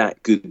to be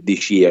that good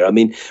this year. I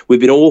mean,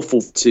 we've been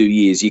awful for 2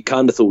 years. You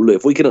kind of thought, look,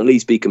 if we can at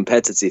least be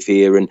competitive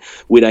here and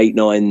win 8,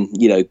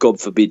 9, God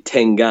forbid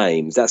 10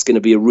 games, that's going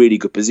to be a really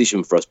good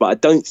position for us. But I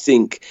don't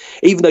think,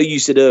 even though you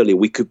said earlier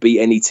we could beat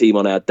any team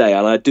on our day,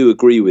 and I do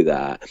agree with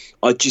that,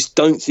 I just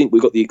don't think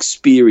we've got the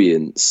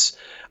experience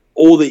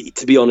or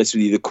to be honest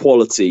with you, the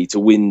quality to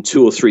win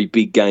 2 or 3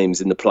 big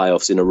games in the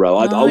playoffs in a row.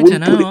 I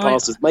wouldn't put it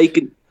past us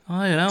making.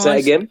 I don't know. Say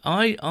it again.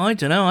 I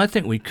don't know. I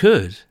think we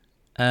could.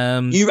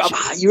 You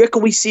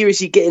reckon we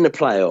seriously get in the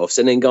playoffs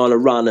and then go on a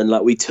run and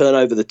we turn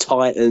over the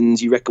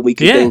Titans? You reckon we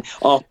could then,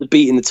 after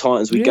beating the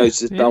Titans, we go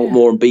to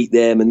Baltimore and beat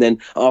them, and then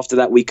after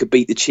that we could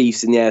beat the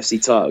Chiefs in the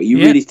AFC title? You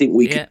really think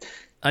we could?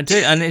 I do,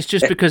 and it's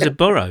just because of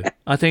Burrow.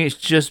 I think it's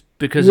just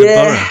because of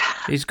Burrow.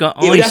 He's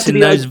got ice in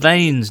those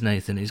veins,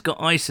 Nathan. He's got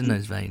ice in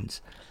those veins.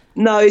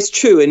 No, it's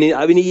true. And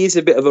I mean, he is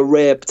a bit of a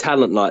rare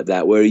talent like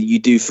that, where you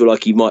do feel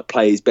like he might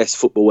play his best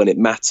football when it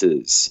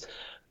matters.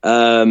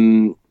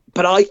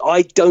 But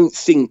I don't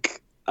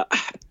think...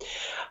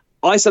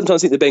 I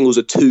sometimes think the Bengals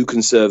are too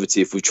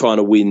conservative with trying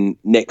to win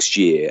next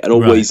year and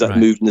always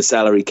moving the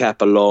salary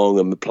cap along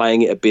and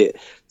playing it a bit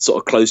sort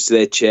of close to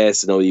their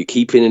chest, and you're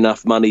keeping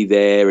enough money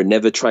there and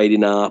never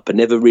trading up and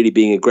never really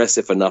being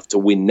aggressive enough to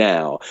win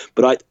now.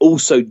 But I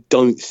also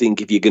don't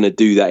think if you're going to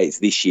do that, it's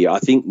this year. I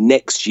think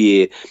next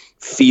year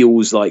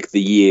feels like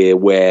the year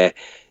where,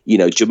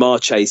 Jamar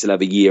Chase will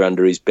have a year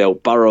under his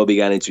belt. Burrow will be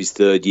going into his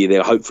third year.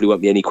 There hopefully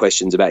won't be any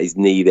questions about his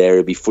knee there.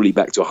 He'll be fully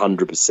back to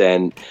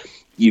 100%.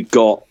 You've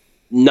got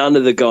none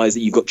of the guys that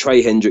you've got.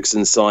 Trey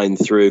Hendrickson signed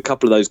through, a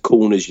couple of those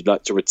corners you'd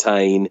like to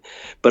retain.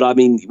 But I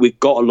mean, we've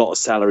got a lot of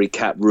salary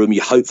cap room.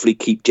 You hopefully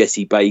keep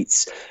Jesse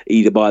Bates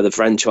either by the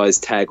franchise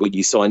tag or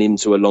you sign him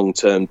to a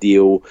long-term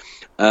deal.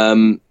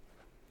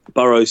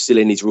 Burrow's still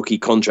in his rookie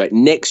contract.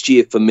 Next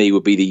year for me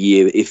would be the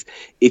year if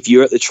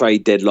you're at the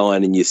trade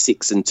deadline and you're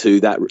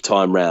 6-2 that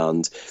time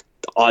round,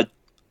 I'd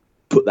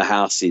put the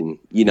house in.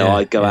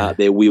 I'd go out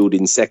there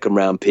wielding second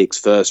round picks,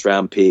 first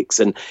round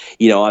picks, and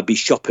I'd be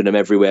shopping them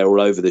everywhere,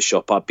 all over the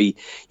shop. I'd be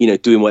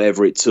doing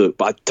whatever it took.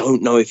 But I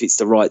don't know if it's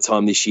the right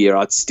time this year.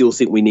 I'd still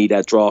think we need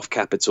our draft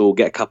capital,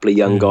 get a couple of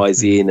young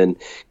guys in, and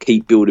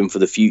keep building for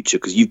the future,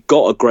 because you've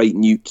got a great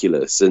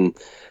nucleus. And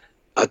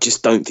I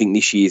just don't think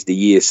this year's the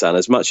year, son.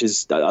 As much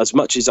as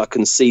I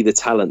can see the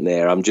talent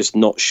there, I'm just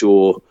not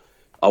sure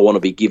I want to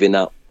be giving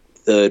up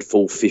third,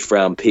 fourth, fifth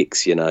round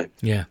picks.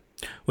 Yeah.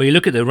 Well, you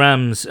look at the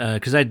Rams,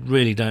 because they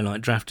really don't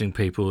like drafting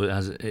people,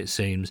 as it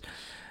seems.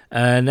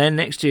 And then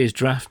next year's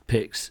draft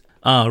picks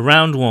are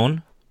round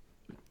 1,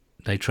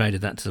 they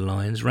traded that to the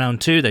Lions.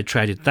 Round 2, they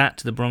traded that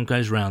to the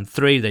Broncos. Round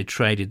 3, they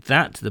traded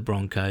that to the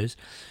Broncos,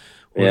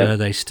 although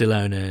they still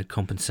own a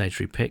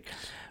compensatory pick.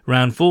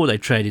 Round 4, they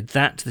traded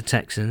that to the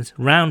Texans.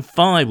 Round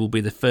 5 will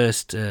be the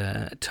first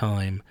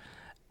time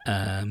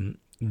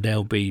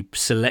they'll be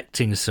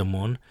selecting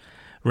someone.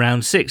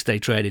 Round 6, they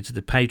traded to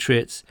the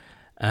Patriots.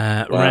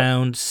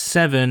 Round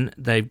 7,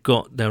 they've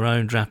got their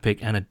own draft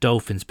pick and a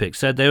Dolphins pick.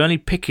 So they're only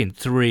picking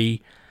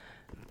three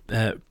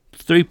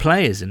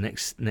players in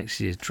next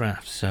year's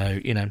draft. So,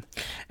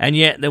 and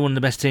yet they're one of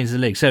the best teams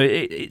in the league. So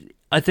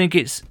I think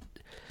it's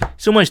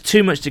almost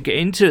too much to get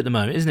into at the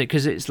moment, isn't it?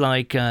 Because it's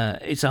like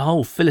it's a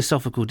whole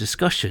philosophical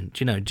discussion.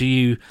 Do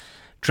you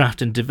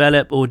draft and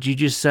develop, or do you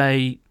just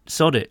say,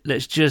 sod it,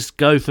 let's just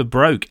go for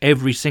broke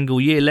every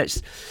single year?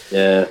 Let's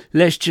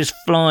just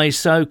fly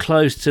so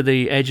close to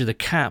the edge of the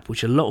cap,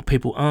 which a lot of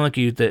people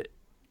argue that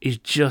is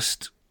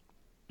just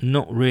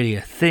not really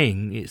a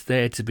thing. It's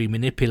there to be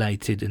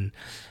manipulated, and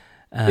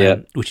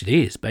which it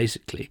is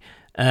basically.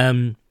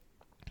 Do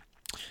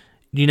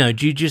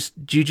you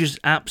just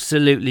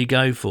absolutely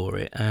go for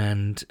it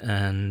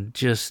and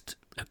just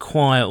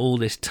acquire all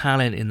this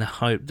talent in the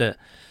hope that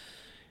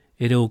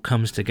it all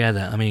comes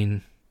together? I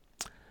mean,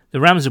 the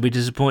Rams will be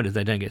disappointed if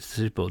they don't get to the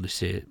Super Bowl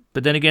this year.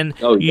 But then again,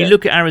 you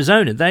look at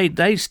Arizona,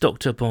 they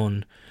stocked up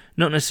on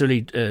not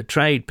necessarily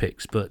trade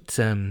picks, but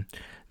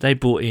they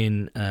bought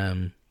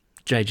in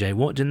J.J.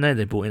 Watt, didn't they?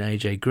 They bought in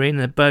A.J. Green.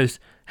 They're both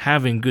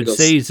having good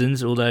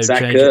seasons, although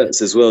Zach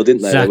Ertz as well,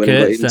 didn't they? Zach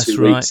Ertz, that's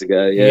 2 weeks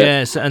ago. Yeah.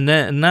 Yes, and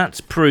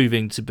that's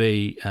proving to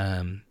be.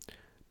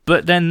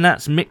 But then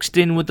that's mixed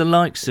in with the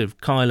likes of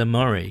Kyler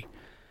Murray,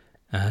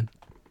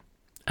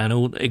 and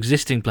all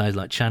existing players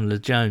like Chandler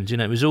Jones.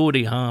 It was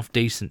already a half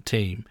decent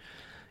team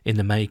in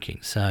the making.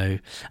 So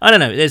I don't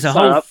know. There's a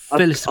whole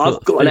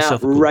philosophical. I've got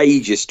an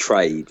outrageous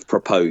trade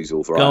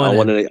proposal.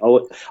 Right,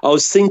 I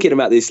was thinking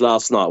about this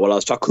last night while I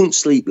couldn't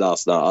sleep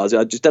last night.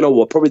 I just don't know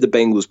what. Probably the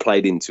Bengals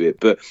played into it,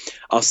 but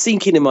I was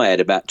thinking in my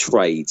head about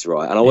trades,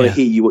 right? And I want to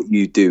hear what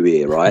you do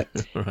here, right?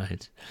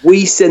 Right.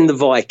 We send the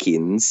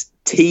Vikings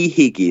T.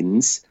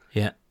 Higgins,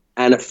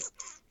 and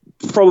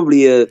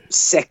probably a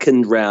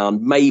second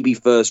round, maybe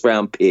first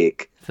round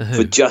pick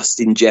for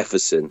Justin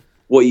Jefferson.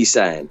 What are you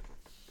saying?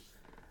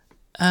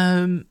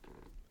 I'd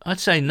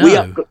say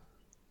no.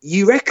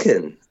 You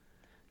reckon?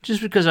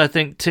 Just because I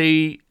think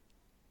T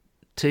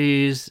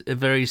is a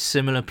very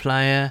similar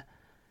player.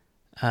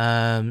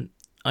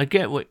 I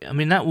get what I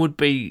mean. That would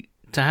be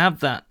to have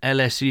that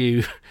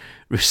LSU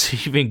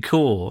receiving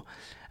core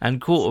and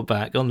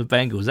quarterback on the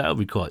Bengals. That would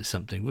be quite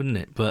something, wouldn't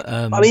it? But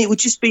I mean, it would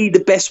just be the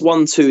best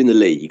 1-2 in the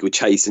league with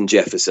Chase and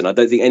Jefferson. I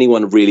don't think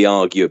anyone would really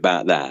argue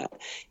about that.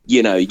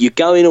 You're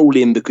going all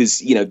in because,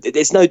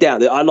 there's no doubt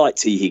that I like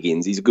T.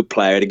 Higgins. He's a good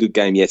player, had a good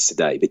game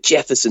yesterday. But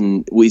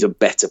Jefferson was a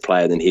better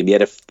player than him. He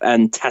had a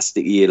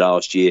fantastic year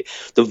last year.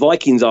 The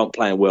Vikings aren't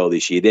playing well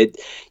this year.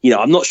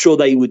 I'm not sure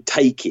they would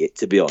take it,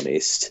 to be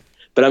honest.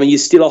 But, I mean, you're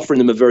still offering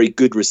them a very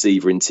good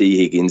receiver in T.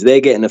 Higgins. They're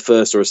getting a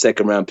first or a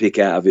second round pick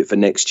out of it for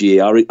next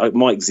year.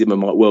 Mike Zimmer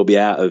might well be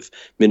out of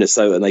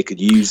Minnesota and they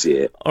could use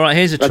it. All right,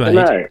 here's a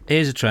trade.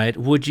 Here's a trade.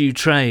 Would you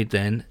trade,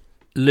 then,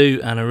 Lou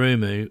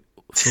Anarumo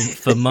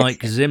for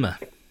Mike Zimmer?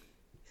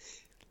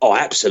 Oh,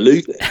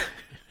 absolutely.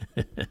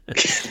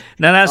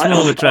 Now, that's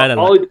more of a trade.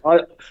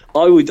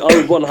 I would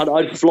 100.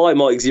 I'd fly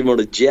Mike Zimmer on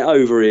a jet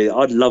over here.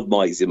 I'd love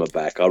Mike Zimmer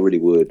back. I really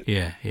would.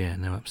 Yeah,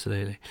 no,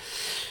 absolutely.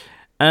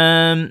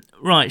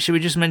 Right, should we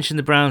just mention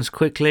the Browns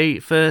quickly?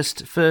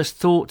 First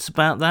thoughts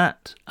about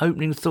that?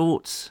 Opening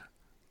thoughts?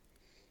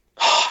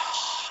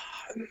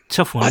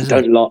 Tough one.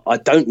 I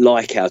don't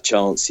like our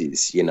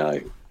chances.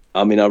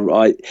 I mean,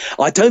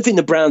 I don't think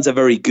the Browns are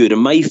very good,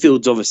 and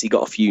Mayfield's obviously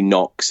got a few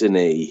knocks, isn't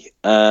he?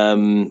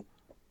 I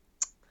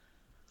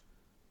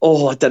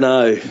don't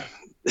know.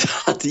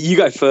 You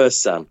go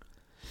first, Sam.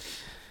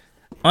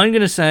 I'm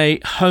going to say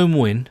home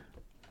win.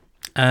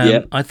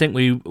 Yeah. I think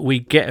we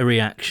get a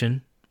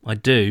reaction. I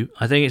do.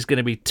 I think it's going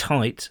to be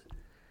tight.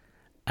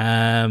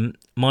 My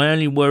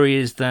only worry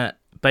is that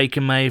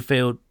Baker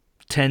Mayfield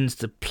tends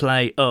to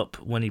play up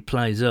when he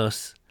plays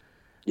us.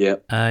 Yeah.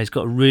 He's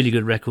got a really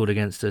good record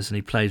against us and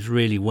he plays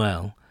really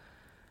well.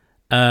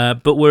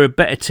 But we're a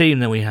better team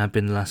than we have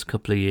been the last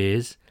couple of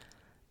years.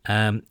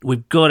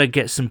 We've got to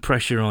get some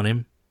pressure on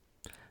him.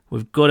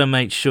 We've got to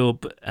make sure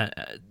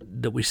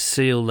that we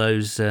seal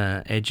those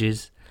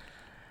edges.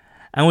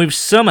 And we've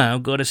somehow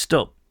got to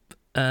stop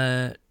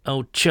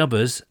old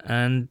Chubbers.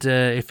 And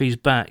if he's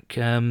back,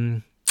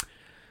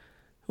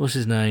 what's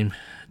his name?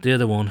 The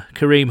other one,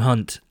 Kareem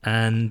Hunt.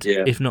 And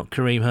if not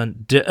Kareem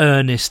Hunt,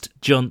 Ernest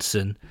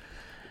Johnson.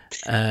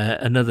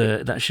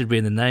 That should be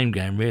in the name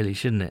game, really,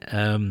 shouldn't it?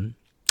 And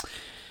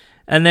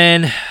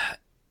then,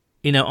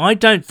 I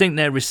don't think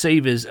their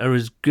receivers are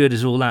as good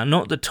as all that.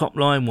 Not the top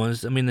line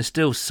ones. I mean, they're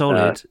still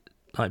solid.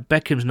 Like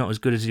Beckham's not as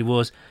good as he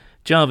was.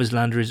 Jarvis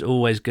Landry is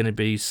always going to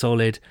be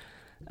solid.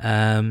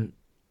 Donovan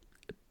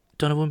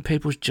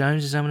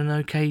Peoples-Jones is having an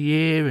okay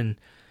year, and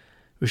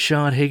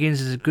Rashard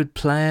Higgins is a good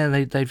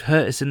player. They've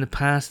hurt us in the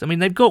past. I mean,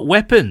 they've got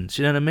weapons.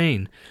 You know what I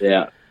mean?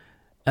 Yeah.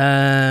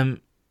 I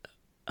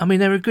mean,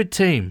 they're a good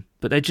team,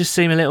 but they just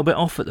seem a little bit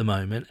off at the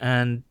moment.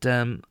 And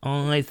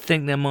I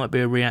think there might be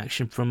a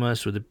reaction from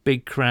us with a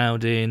big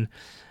crowd in.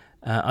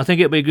 I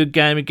think it'll be a good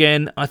game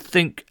again. I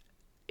think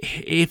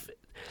if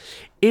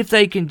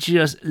they can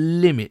just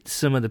limit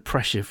some of the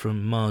pressure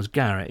from Myles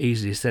Garrett,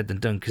 easier said than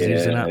done, because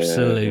he's an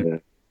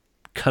absolute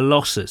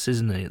colossus,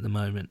 isn't he, at the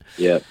moment?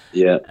 Yeah.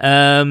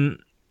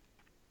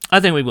 I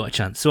think we've got a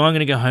chance. So I'm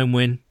going to go home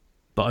win,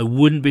 but I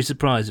wouldn't be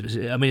surprised if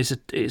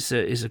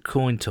it's a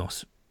coin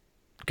toss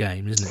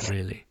game, isn't it,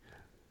 really?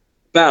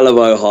 Battle of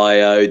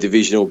Ohio,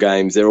 divisional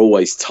games, they're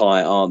always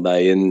tight, aren't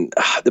they? And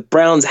the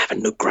Browns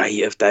haven't looked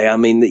great, have they? I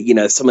mean,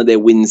 some of their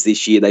wins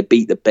this year, they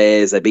beat the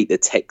Bears, they beat the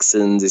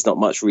Texans. It's not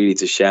much really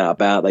to shout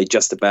about. They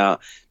just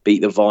about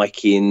beat the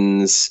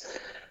Vikings.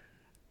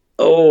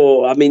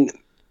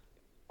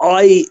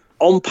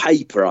 On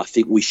paper, I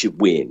think we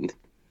should win.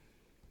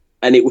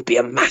 And it would be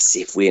a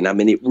massive win. I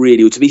mean, it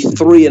really would. To be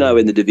 3-0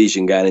 in the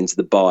division going into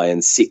the bye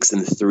and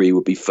 6-3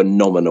 would be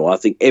phenomenal. I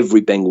think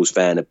every Bengals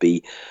fan would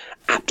be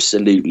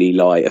absolutely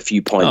like a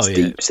few pints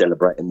deep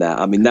celebrating that.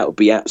 I mean, that would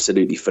be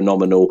absolutely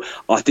phenomenal.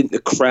 I think the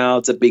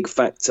crowd's a big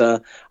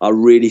factor. I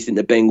really think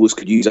the Bengals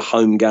could use a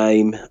home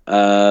game.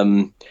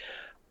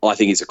 I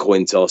think it's a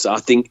coin toss. I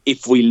think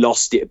if we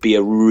lost, it'd be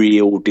a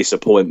real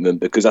disappointment,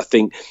 because I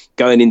think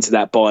going into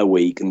that bye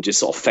week and just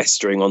sort of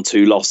festering on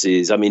 2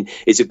 losses, I mean,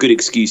 it's a good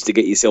excuse to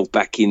get yourself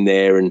back in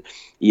there and,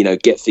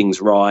 get things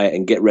right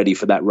and get ready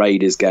for that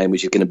Raiders game,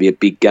 which is going to be a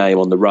big game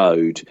on the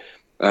road.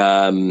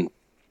 They're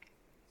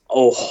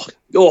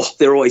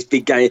always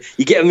big games.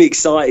 You get me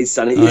excited,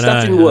 son. There's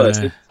nothing worse.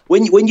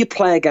 When you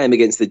play a game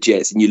against the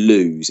Jets and you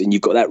lose and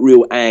you've got that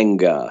real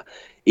anger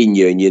in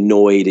you and you're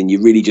annoyed and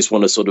you really just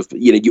want to sort of,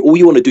 all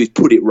you want to do is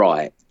put it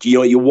right.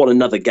 You want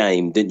another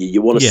game, don't you?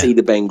 You want to see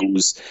the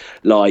Bengals,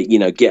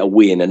 get a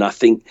win. And I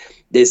think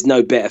there's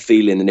no better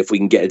feeling than if we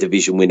can get a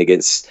division win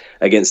against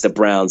the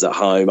Browns at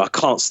home. I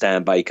can't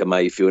stand Baker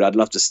Mayfield. I'd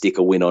love to stick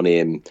a win on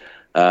him.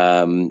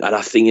 And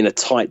I think in a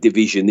tight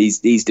division,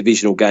 these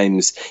divisional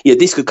games,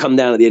 this could come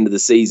down at the end of the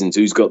season to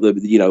who's got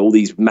the, all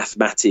these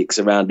mathematics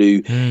around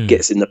who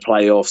gets in the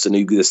playoffs and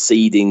who the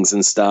seedings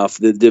and stuff.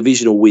 The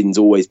divisional wins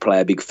always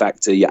play a big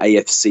factor. Your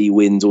AFC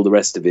wins, all the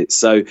rest of it.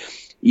 So,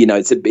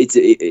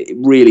 it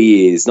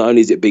really is. Not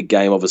only is it a big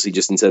game, obviously,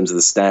 just in terms of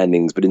the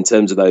standings, but in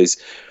terms of those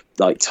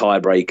like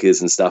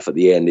tiebreakers and stuff at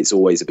the end, it's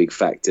always a big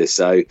factor.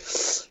 So,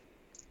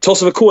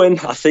 toss of a coin,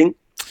 I think.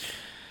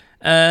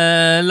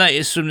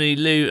 Latest from the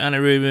Lou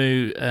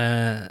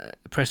Anarumu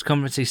press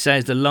conference, he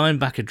says the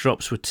linebacker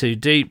drops were too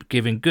deep,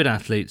 giving good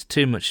athletes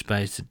too much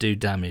space to do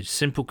damage.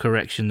 Simple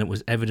correction that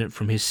was evident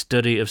from his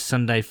study of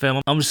Sunday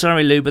film. I'm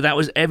sorry, Lou, but that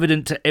was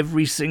evident to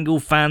every single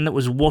fan that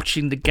was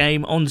watching the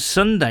game on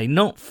Sunday,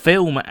 not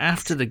film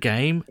after the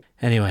game.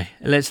 Anyway,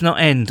 let's not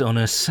end on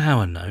a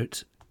sour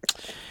note.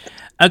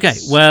 Okay,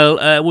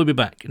 well, we'll be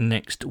back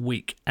next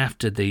week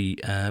after the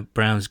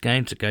Browns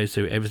game to go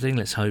through everything.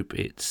 Let's hope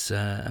it's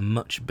a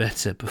much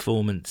better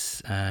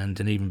performance and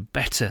an even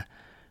better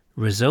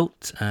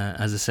result.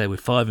 As I say, we're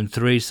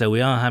 5-3, so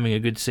we are having a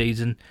good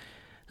season.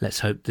 Let's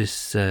hope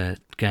this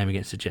game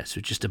against the Jets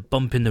was just a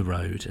bump in the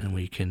road and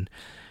we can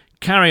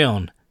carry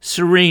on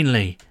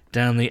serenely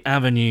down the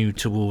avenue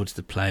towards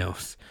the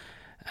playoffs.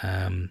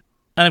 And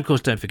of course,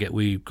 don't forget,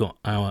 we've got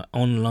our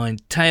online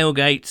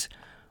tailgate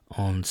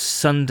on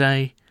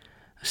Sunday.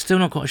 Still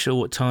not quite sure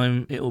what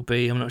time it will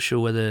be. I'm not sure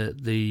whether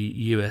the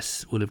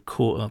US will have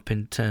caught up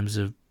in terms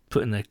of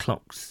putting their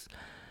clocks.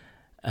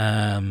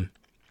 They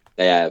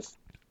have.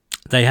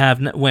 They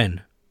have.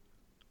 When?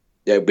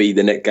 It'll be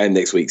the game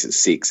next week's at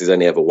 6. There's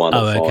only ever one at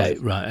 5. Okay,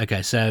 right.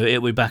 Okay, so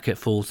it'll be back at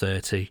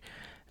 4:30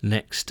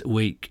 next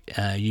week,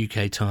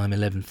 UK time,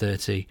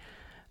 11:30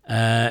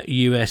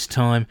 US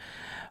time.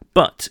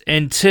 But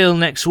until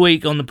next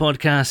week on the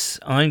podcast,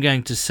 I'm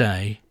going to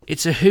say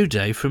it's a hoo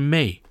day from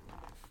me.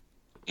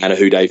 And a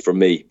hoo day from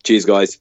me. Cheers, guys.